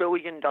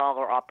 trillion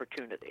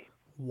opportunity.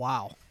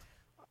 Wow.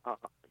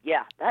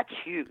 Yeah, that's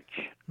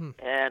huge.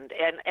 And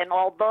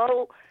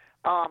although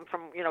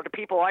from the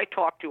people I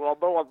talk to,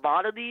 although a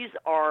lot of these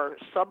are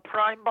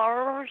subprime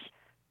borrowers,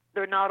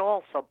 they're not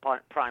all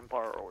subprime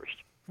borrowers.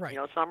 Right. You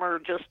know, some are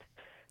just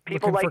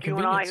people Looking like for you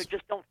and I who convenience.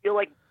 just don't feel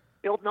like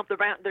building up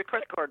their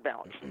credit card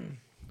balance.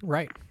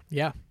 Right.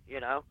 Yeah. You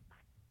know,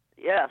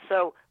 yeah.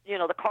 So you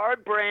know, the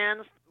card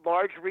brands,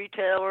 large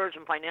retailers,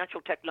 and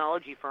financial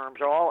technology firms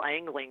are all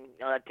angling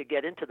to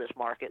get into this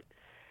market.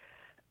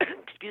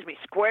 Excuse me.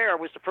 Square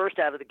was the first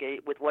out of the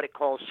gate with what it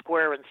calls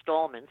Square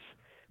Installments,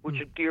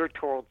 which are geared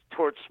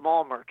towards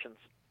small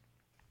merchants.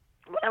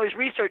 When I was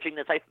researching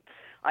this,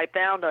 I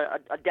found a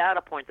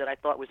data point that I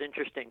thought was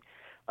interesting.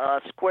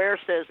 Square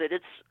says that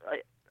it's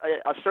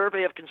a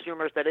survey of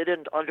consumers that it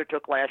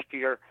undertook last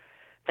year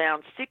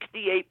found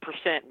 68%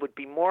 would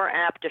be more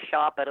apt to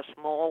shop at a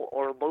small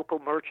or local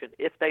merchant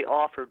if they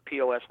offered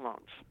POS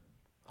loans.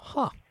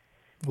 Huh.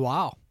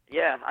 Wow.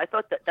 Yeah, I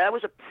thought that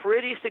was a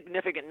pretty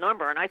significant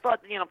number, and I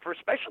thought, you know,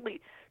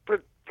 especially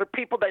for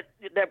people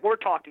that we're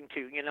talking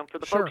to, you know, for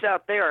the Sure. folks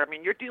out there. I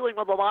mean, you're dealing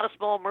with a lot of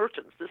small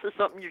merchants. This is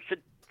something you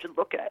should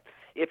look at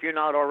if you're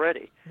not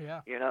already.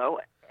 Yeah. You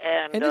know,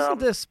 and isn't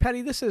this,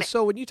 Patty, this is,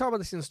 so when you talk about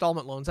these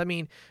installment loans, I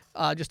mean,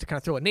 just to kind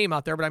of throw a name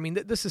out there, but I mean,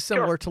 this is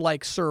similar to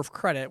like Serve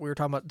Credit. We were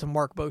talking about to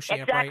Mark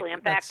Beauchamp, exactly. right?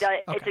 In fact,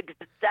 it's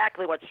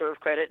exactly what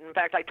Serve Credit. In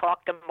fact, I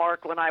talked to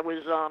Mark when I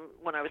was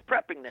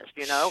prepping this.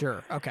 You know.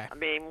 Sure. Okay. I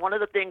mean, one of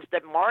the things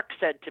that Mark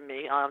said to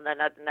me, and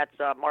that's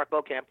Mark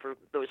Beauchamp. For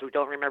those who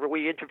don't remember,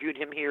 we interviewed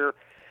him here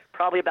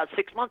probably about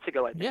 6 months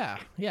ago. I think. Yeah.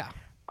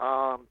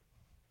 Yeah.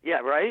 Yeah.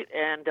 Right.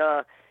 And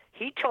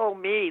he told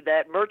me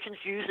that merchants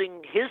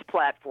using his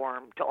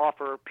platform to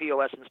offer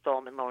POS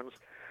installment loans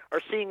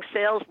are seeing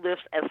sales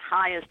lifts as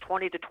high as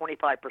 20 to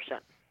 25%.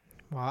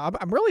 Well,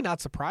 I'm really not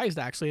surprised.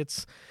 Actually,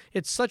 it's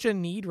such a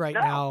need right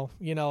now.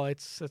 You know,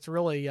 it's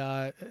really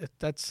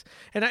that's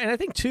and I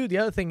think too. The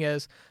other thing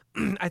is,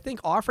 I think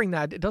offering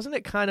that doesn't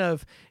it kind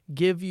of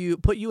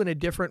put you in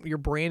your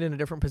brand in a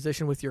different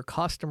position with your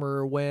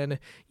customer when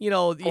you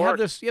know you have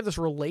this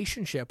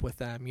relationship with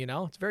them. You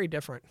know, it's very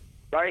different.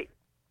 Right.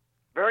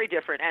 Very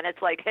different, and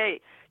it's like,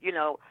 hey, you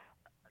know,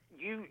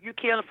 you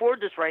can't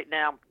afford this right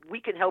now. We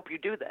can help you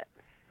do that.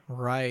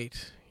 Right.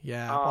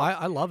 Yeah. Well,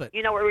 I love it.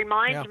 You know, it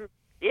reminds me.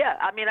 Yeah,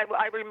 I mean,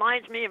 it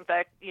reminds me, in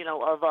fact, you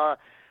know, of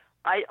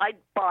I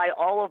buy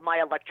all of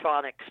my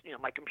electronics, you know,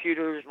 my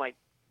computers, my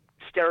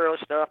stereo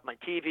stuff, my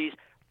TVs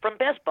from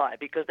Best Buy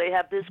because they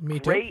have this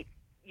great,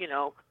 you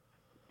know,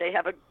 they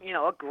have a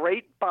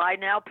great buy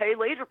now, pay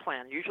later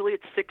plan. Usually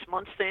it's 6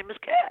 months, same as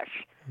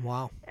cash.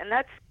 Wow. And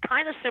that's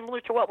kind of similar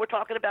to what we're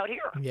talking about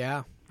here.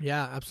 Yeah.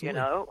 Yeah. Absolutely.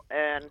 You know,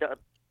 and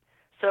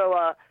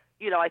so.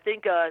 You know, I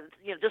think,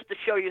 you know, just to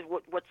show you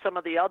what some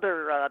of the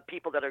other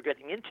people that are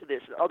getting into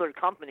this, other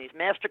companies,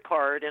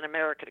 MasterCard and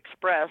American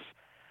Express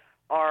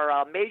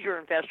are major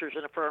investors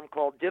in a firm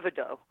called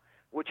Divido,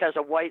 which has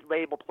a white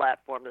label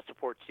platform that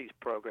supports these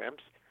programs.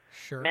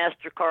 Sure.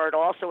 MasterCard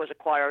also has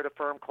acquired a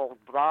firm called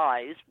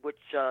Vise, which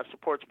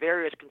supports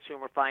various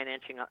consumer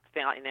financing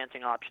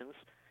options,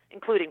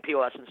 including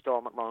POS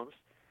installment loans.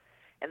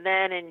 And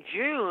then in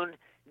June,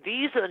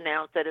 Visa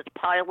announced that it's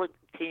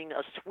piloting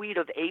a suite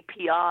of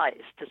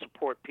APIs to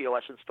support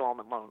POS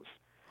installment loans.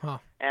 Huh.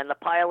 And the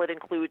pilot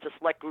includes a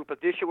select group of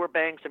issuer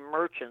banks and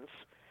merchants.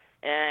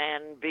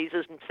 And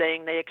Visa's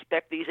saying they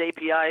expect these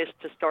APIs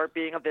to start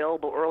being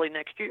available early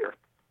next year.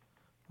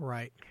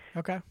 Right.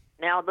 Okay.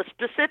 Now, the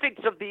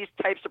specifics of these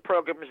types of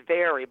programs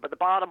vary, but the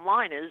bottom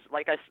line is,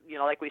 like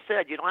we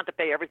said, you don't have to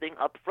pay everything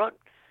up front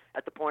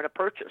at the point of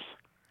purchase.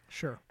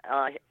 Sure.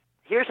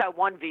 Here's how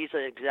one Visa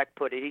exec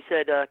put it. He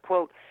said,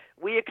 quote,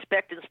 "We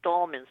expect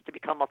installments to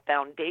become a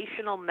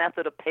foundational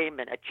method of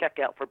payment at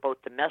checkout for both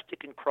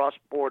domestic and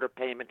cross-border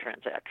payment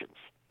transactions."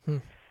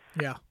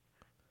 Yeah.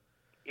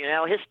 You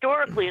know,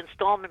 historically,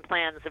 installment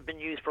plans have been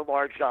used for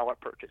large dollar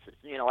purchases.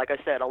 You know, like I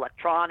said,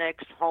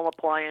 electronics, home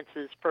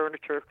appliances,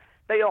 furniture,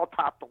 they all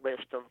top the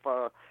list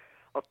of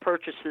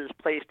purchases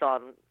placed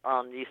on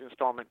these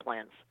installment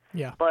plans.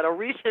 Yeah. But a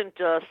recent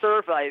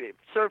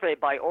survey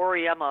by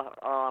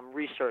Oriema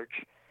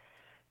Research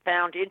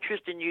found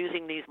interest in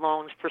using these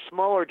loans for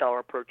smaller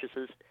dollar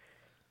purchases,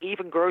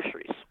 even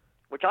groceries,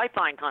 which I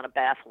find kind of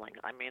baffling.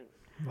 I mean,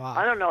 wow.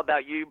 I don't know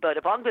about you, but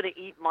if I'm going to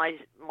eat my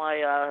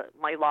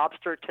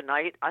lobster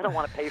tonight, I don't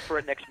want to pay for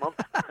it next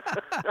month.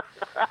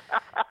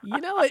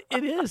 You know,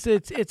 it is.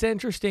 It's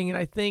interesting, and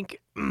I think,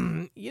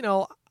 you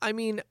know, I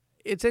mean,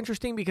 it's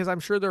interesting because I'm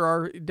sure there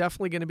are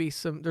definitely going to be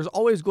there's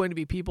always going to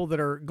be people that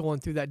are going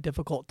through that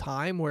difficult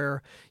time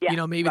where, you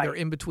know, maybe they're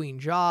in between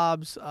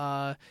jobs,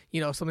 you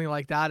know, something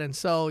like that. And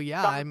so,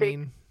 yeah, I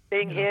mean.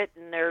 Being hit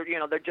and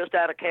they're just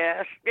out of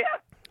cash. Yeah.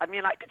 I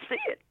mean, I could see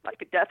it. I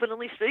could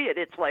definitely see it.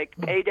 It's like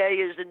payday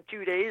is in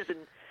 2 days,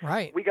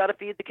 and we got to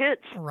feed the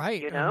kids.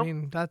 Right. You know? I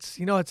mean, that's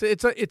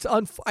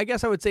I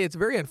guess I would say it's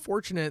very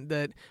unfortunate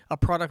that a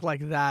product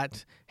like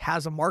that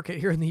has a market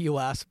here in the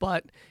U.S.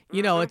 But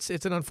you know, it's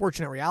an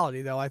unfortunate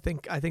reality, though. I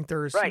think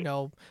there's you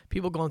know,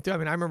 people going through. I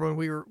mean, I remember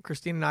when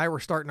Christine and I were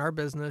starting our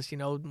business, you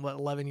know,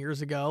 11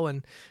 years ago,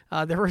 and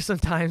there were some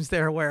times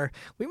there where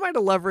we might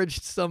have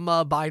leveraged some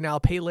buy now,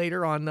 pay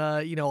later on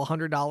you know,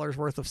 $100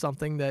 worth of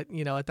something that,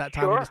 you know, at that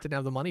time just didn't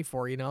have the money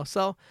for,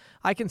 So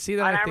I can see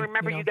that. And I think,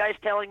 remember you guys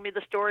telling me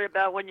the story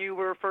about when you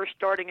were first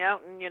starting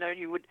out, and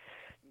you would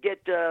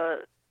get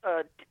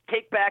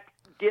take back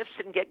gifts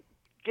and get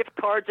gift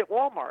cards at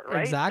Walmart,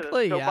 right?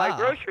 Exactly. So buy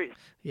groceries.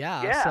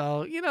 Yeah.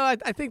 So, I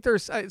think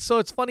there's, so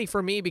it's funny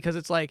for me because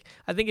it's like,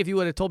 I think if you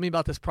would have told me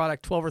about this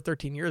product 12 or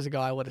 13 years ago,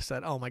 I would have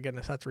said, oh my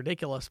goodness, that's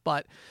ridiculous.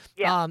 But,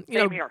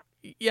 same here.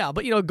 Yeah,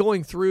 but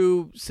going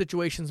through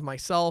situations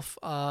myself,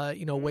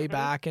 way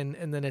back,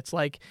 and then it's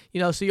like,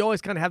 so you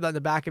always kind of have that in the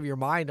back of your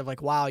mind of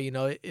like, wow,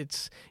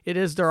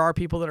 there are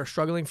people that are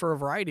struggling for a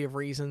variety of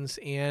reasons,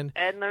 and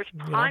there's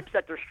times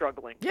that they're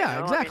struggling.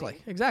 Yeah,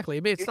 exactly.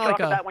 I mean, it's not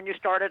like about when you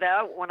started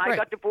out. When I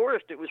got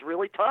divorced, it was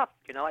really tough.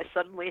 I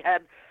suddenly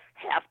had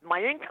half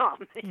my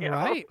income.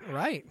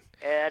 Right.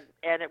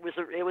 And it was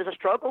a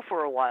struggle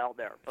for a while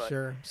there. But,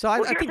 sure. So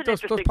I think those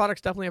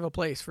products definitely have a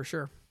place for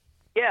sure.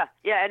 Yeah,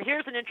 and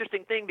here's an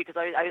interesting thing because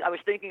I was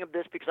thinking of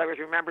this because I was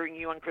remembering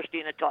you and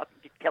Christina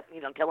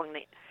telling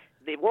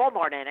the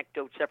Walmart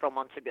anecdote several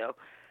months ago.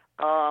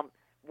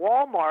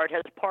 Walmart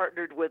has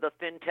partnered with a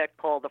fintech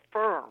called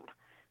Affirm,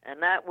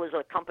 and that was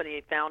a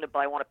company founded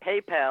by one of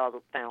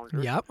PayPal's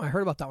founders. Yep, I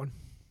heard about that one.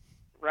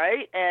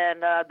 Right,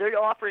 and they're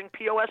offering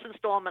POS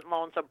installment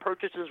loans on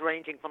purchases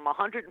ranging from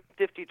 $150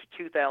 to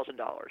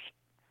 $2,000,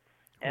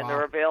 and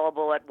they're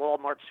available at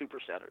Walmart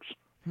supercenters.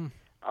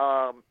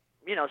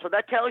 So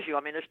that tells you,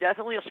 I mean, there's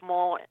definitely a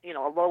small, a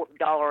low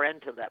dollar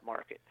end to that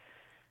market.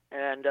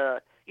 And,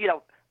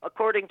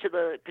 according to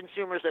the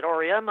consumers that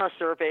Oriema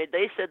surveyed,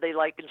 they said they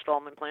like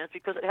installment plans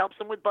because it helps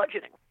them with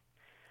budgeting.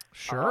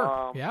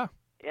 Sure, yeah.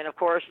 And, of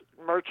course,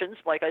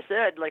 merchants, like we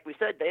said,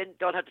 they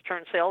don't have to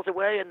turn sales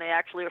away, and they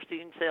actually are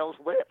seeing sales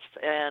lifts.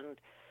 And,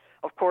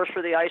 of course,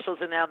 for the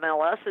ISOs and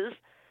MLSs,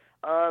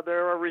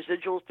 there are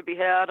residuals to be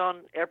had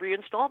on every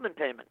installment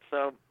payment.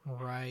 So,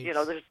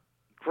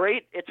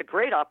 it's a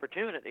great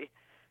opportunity.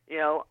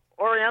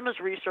 Oriema's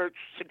research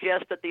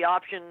suggests that the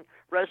option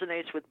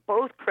resonates with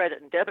both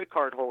credit and debit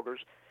card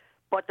holders,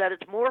 but that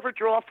it's more of a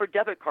draw for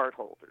debit card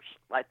holders,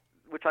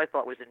 which I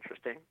thought was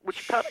interesting,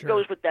 which kind of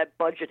goes with that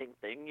budgeting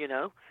thing, They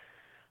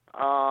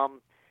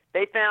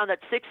found that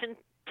 6 in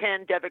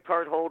 10 debit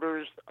card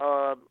holders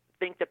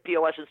think that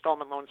POS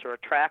installment loans are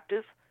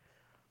attractive.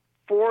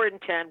 4 in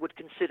 10 would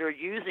consider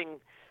using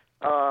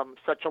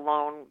such a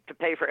loan to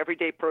pay for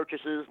everyday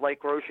purchases like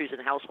groceries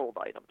and household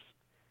items.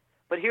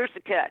 But here's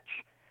the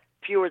catch.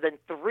 Fewer than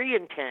 3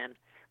 in 10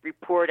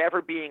 report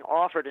ever being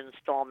offered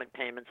installment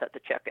payments at the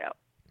checkout.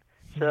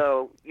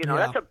 So,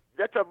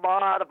 that's a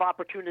lot of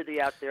opportunity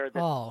out there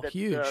that's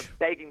huge.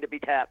 Begging to be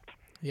tapped.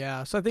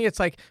 Yeah, so I think it's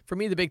like, for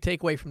me, the big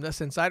takeaway from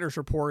this Insider's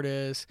report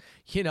is,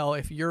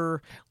 if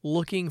you're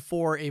looking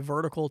for a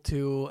vertical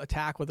to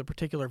attack with a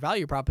particular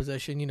value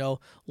proposition,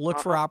 look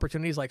for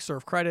opportunities like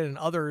Serve Credit and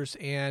others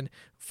and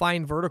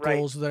find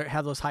verticals that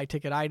have those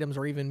high-ticket items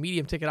or even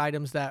medium-ticket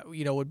items that,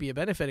 would be a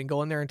benefit, and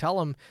go in there and tell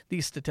them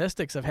these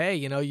statistics of, hey,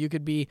 you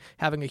could be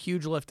having a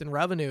huge lift in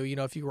revenue,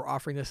 if you were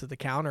offering this at the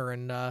counter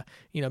and,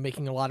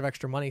 making a lot of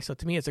extra money. So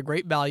to me, it's a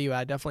great value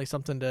add, definitely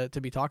something to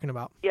be talking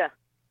about. Yeah.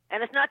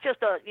 And it's not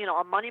just a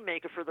money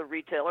maker for the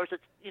retailers.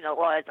 It's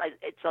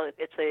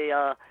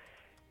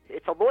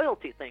it's a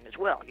loyalty thing as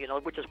well.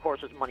 Which of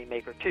course is money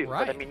maker too.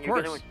 Right. But I mean,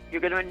 you're going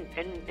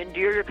to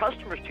endear your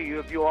customers to you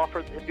if you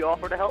offer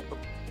to help them.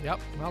 Yep,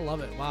 I love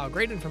it. Wow,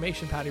 great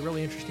information, Patty.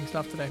 Really interesting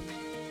stuff today.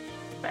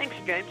 Thanks,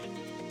 James.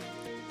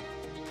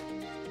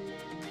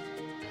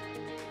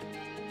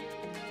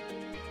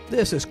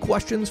 This is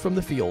Questions from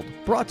the Field,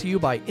 brought to you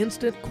by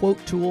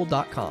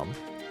InstantQuoteTool.com.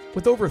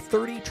 With over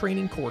 30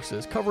 training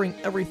courses covering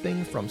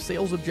everything from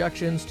sales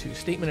objections to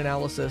statement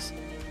analysis,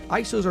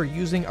 ISOs are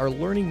using our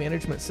learning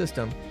management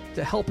system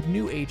to help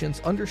new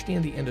agents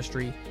understand the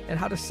industry and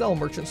how to sell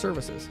merchant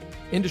services.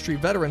 Industry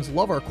veterans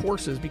love our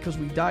courses because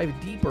we dive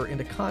deeper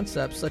into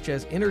concepts such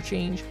as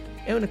interchange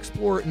and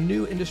explore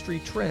new industry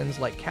trends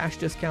like cash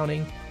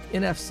discounting,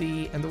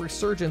 NFC, and the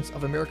resurgence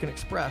of American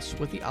Express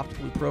with the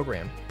OptBlue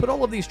program. Put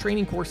all of these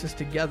training courses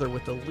together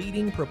with the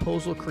leading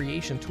proposal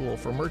creation tool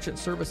for merchant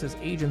services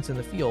agents in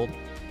the field,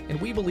 and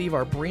we believe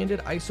our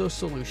branded ISO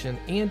solution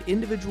and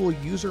individual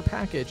user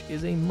package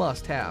is a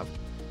must-have.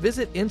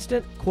 Visit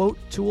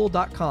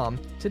InstantQuoteTool.com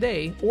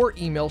today or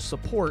email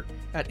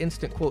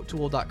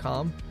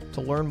support@InstantQuoteTool.com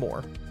to learn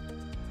more.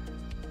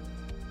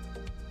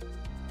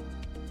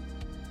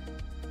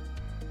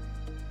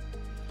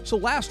 So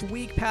last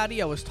week,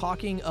 Patty, I was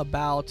talking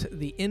about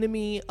the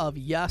enemy of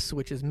yes,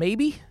 which is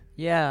maybe.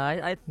 Yeah,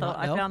 I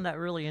found that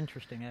really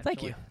interesting, actually.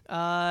 Thank you.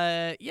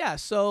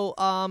 So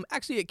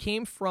actually it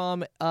came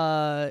from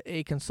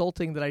a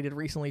consulting that I did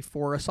recently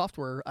for a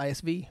software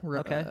ISV,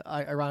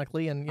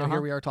 ironically, and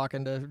here we are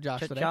talking to Josh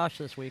today. Josh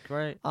this week,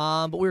 right.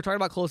 But we were talking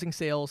about closing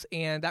sales,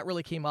 and that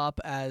really came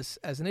up as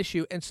an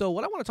issue. And so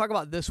what I want to talk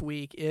about this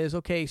week is,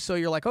 okay, so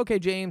you're like, okay,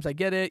 James, I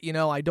get it.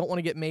 I don't want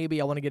to get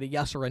maybe, I want to get a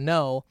yes or a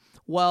no.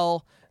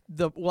 Well,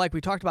 like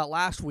we talked about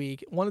last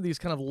week, one of these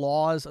kind of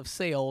laws of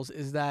sales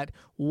is that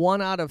 1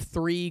 out of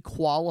 3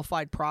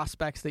 qualified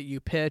prospects that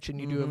you pitch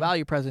and you do a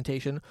value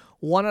presentation,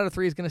 1 out of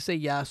 3 is going to say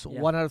yes,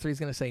 1 out of 3 is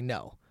going to say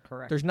no.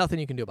 Correct. There's nothing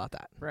you can do about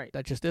that. Right.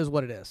 That just is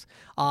what it is.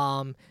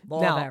 Law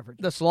of averages.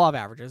 That's the law of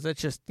averages.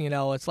 It's just,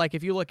 it's like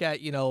if you look at,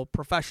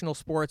 professional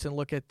sports and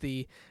look at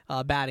the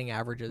batting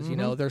averages,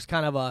 there's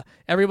kind of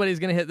everybody's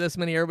going to hit this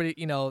many,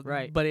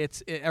 Right. but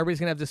everybody's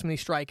going to have this many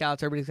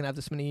strikeouts, everybody's going to have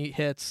this many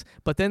hits,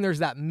 but then there's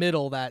that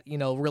middle that,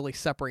 really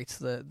separates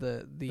the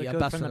good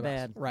best from from the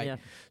best. bad. Right. Yeah.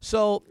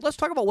 So let's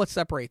talk about what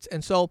separates.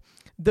 And so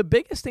the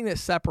biggest thing that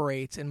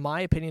separates, in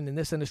my opinion, in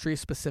this industry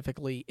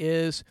specifically,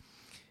 is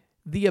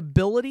the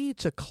ability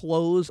to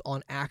close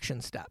on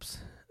action steps.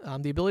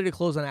 And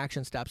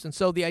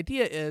so the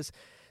idea is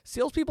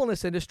salespeople in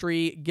this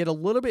industry get a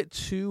little bit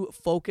too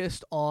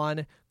focused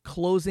on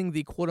closing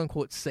the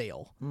quote-unquote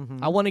sale.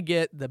 Mm-hmm. I want to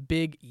get the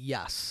big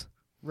yes.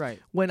 Right.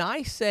 When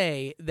I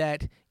say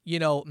that,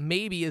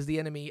 maybe is the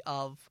enemy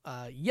of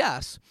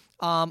yes,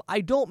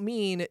 I don't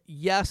mean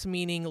yes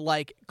meaning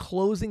like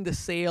closing the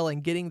sale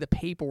and getting the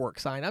paperwork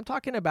signed. I'm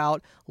talking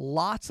about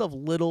lots of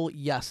little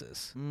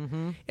yeses.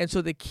 Mm-hmm. And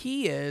so the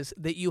key is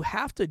that you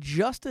have to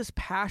just as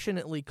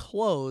passionately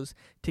close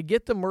to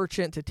get the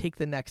merchant to take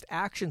the next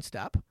action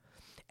step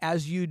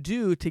as you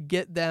do to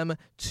get them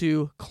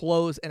to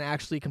close and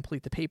actually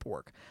complete the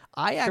paperwork.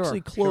 I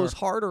actually close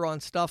harder on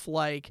stuff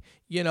like,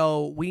 we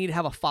need to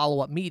have a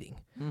follow-up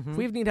meeting. Mm-hmm. If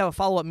we need to have a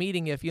follow-up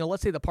meeting, if,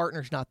 let's say the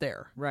partner's not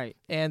there. Right.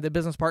 And the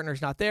business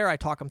partner's not there, I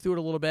talk them through it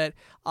a little bit.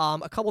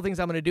 A couple things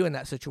I'm going to do in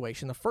that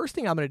situation. The first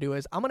thing I'm going to do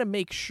is I'm going to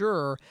make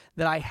sure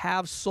that I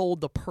have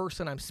sold the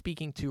person I'm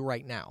speaking to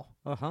right now.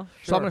 Uh-huh.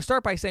 So I'm going to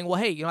start by saying,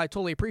 well, hey, I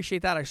totally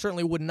appreciate that. I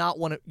certainly would not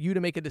want you to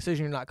make a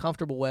decision you're not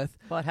comfortable with.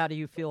 But how do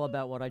you feel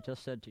about what I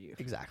just said to you?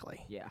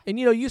 Exactly. Yeah. And,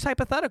 use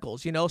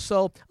hypotheticals,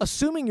 So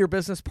assuming your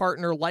business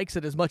partner likes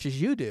it as much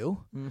as you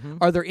do, Mm-hmm.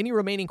 are there any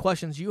remaining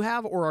questions you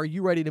have, or are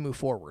you ready to move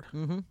forward?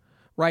 Mm-hmm.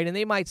 Right? And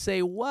they might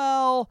say,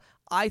 well,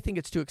 I think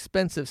it's too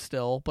expensive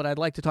still, but I'd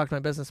like to talk to my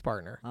business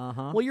partner.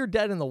 Uh-huh. Well, you're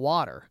dead in the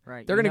water.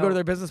 Right. They're going to go to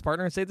their business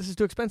partner and say, this is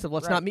too expensive.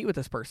 Let's not meet with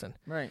this person.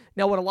 Right.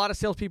 Now, what a lot of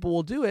salespeople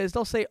will do is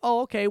they'll say,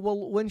 oh, okay,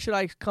 well, when should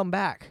I come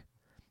back?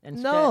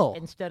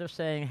 Instead of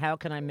saying, how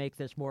can I make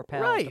this more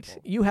palatable? Right.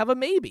 You have a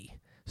maybe.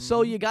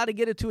 So you got to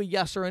get it to a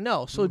yes or a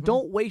no. So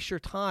don't waste your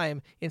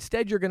time.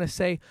 Instead, you're going to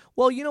say,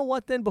 well, you know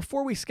what, then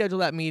before we schedule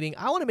that meeting,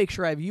 I want to make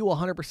sure I have you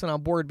 100%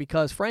 on board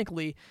because,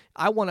 frankly,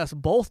 I want us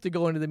both to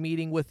go into the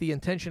meeting with the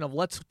intention of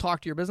let's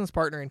talk to your business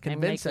partner and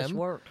convince make him. this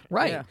work.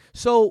 Right. Yeah.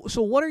 So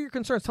what are your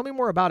concerns? Tell me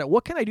more about it.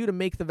 What can I do to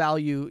make the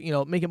value,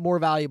 make it more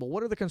valuable?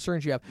 What are the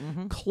concerns you have?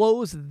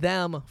 Close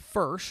them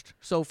first.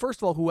 So first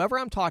of all, whoever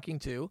I'm talking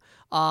to,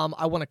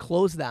 I want to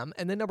close them.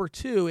 And then number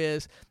two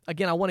is,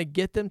 again, I want to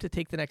get them to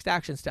take the next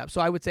action step. So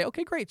I would say,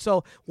 okay, great.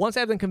 So once I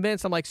have them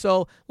convinced, I'm like,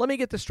 so let me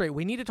get this straight.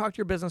 We need to talk to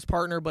your business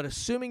partner, but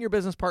assuming your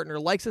business partner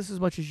likes this as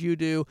much as you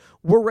do,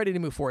 we're ready to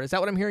move forward. Is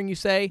that what I'm hearing you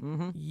say?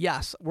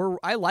 Yes.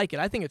 I like it.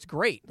 I think it's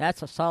great.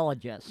 That's a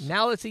solid yes.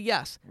 Now it's a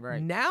yes.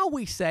 Right. Now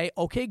we say,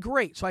 okay,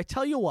 great. So I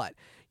tell you what,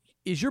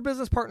 is your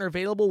business partner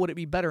available? Would it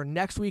be better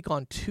next week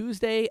on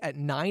Tuesday at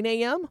 9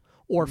 a.m.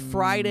 or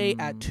Friday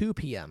at 2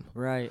 p.m.?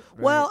 Right.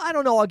 Well, I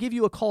don't know. I'll give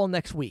you a call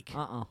next week.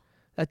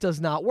 That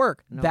does not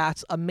work. Nope.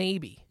 That's a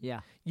maybe. Yeah.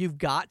 You've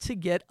got to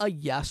get a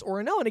yes or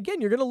a no. And again,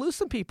 you're going to lose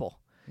some people.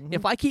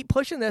 If I keep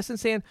pushing this and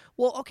saying,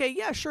 well, okay,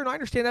 yeah, sure, no, I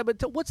understand that,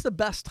 but what's the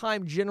best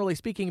time, generally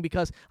speaking?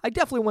 Because I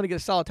definitely want to get a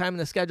solid time in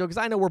the schedule because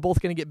I know we're both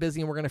going to get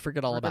busy and we're going to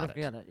forget all about it.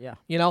 Forget it,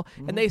 yeah.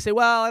 And they say,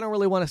 well, I don't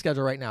really want to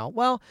schedule right now.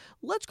 Well,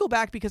 let's go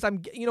back because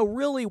I'm,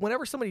 really,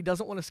 whenever somebody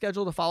doesn't want to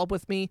schedule to follow up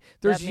with me,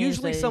 there's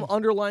usually some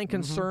underlying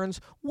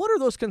concerns. What are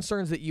those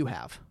concerns that you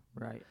have?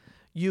 Right.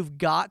 You've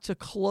got to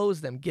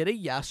close them. Get a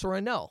yes or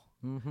a no.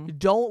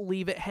 Don't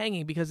leave it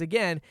hanging because,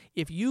 again,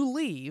 if you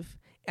leave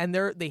and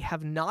they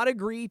have not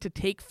agreed to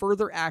take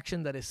further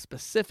action that is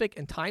specific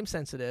and time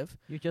sensitive,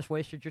 You just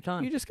wasted your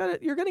time.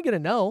 you're going to get a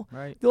no.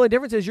 Right. The only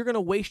difference is you're going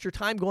to waste your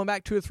time going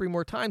back 2 or 3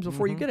 more times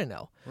before you get a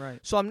no. Right.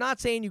 So I'm not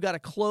saying you got to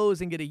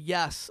close and get a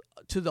yes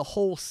to the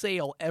whole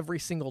sale every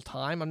single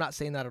time. I'm not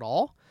saying that at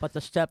all. But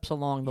the steps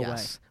along the way.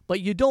 But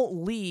you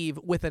don't leave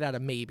with it at a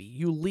maybe.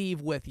 You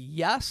leave with,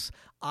 yes,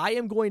 I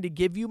am going to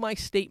give you my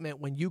statement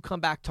when you come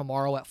back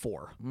tomorrow at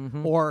 4.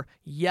 Or,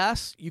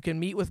 yes, you can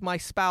meet with my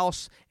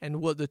spouse and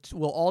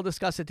we'll all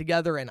discuss it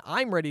together and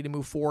I'm ready to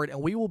move forward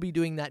and we will be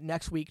doing that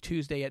next week,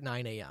 Tuesday at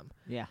 9 a.m.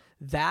 Yeah.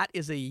 That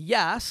is a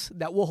yes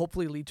that will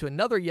hopefully lead to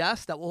another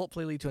yes that will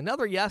hopefully lead to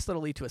another yes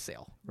that'll lead to a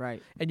sale.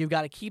 Right. And you've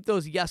got to keep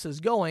those yeses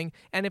going.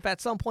 And if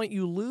at some point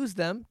you lose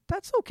them,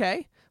 that's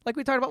okay. Like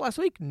we talked about last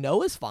week,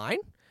 no is fine.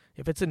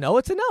 If it's a no,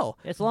 it's a no.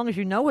 As long as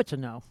you know it's a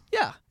no.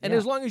 Yeah. And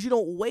as long as you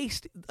don't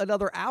waste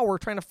another hour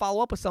trying to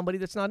follow up with somebody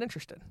that's not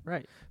interested.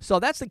 Right. So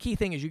that's the key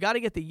thing is you got to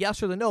get the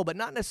yes or the no, but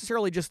not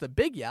necessarily just the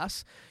big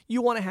yes.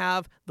 You want to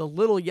have the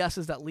little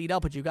yeses that lead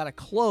up, but you got to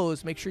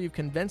close. Make sure you've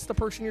convinced the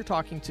person you're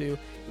talking to.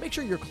 Make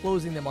sure you're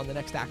closing them on the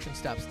next action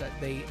steps that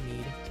they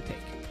need to take.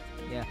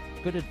 Yeah.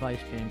 Good advice,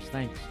 James.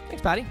 Thanks.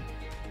 Thanks, Patty.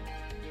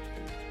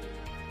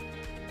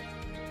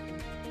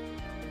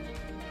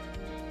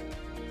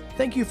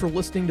 Thank you for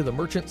listening to the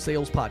Merchant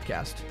Sales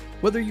Podcast.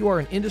 Whether you are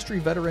an industry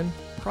veteran,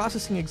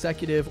 processing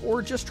executive,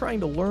 or just trying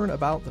to learn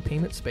about the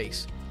payment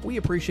space, we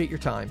appreciate your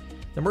time.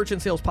 The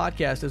Merchant Sales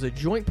Podcast is a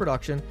joint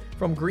production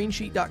from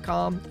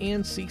Greensheet.com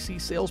and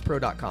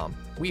ccsalespro.com.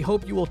 We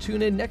hope you will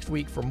tune in next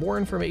week for more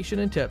information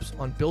and tips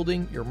on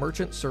building your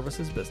merchant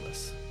services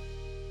business.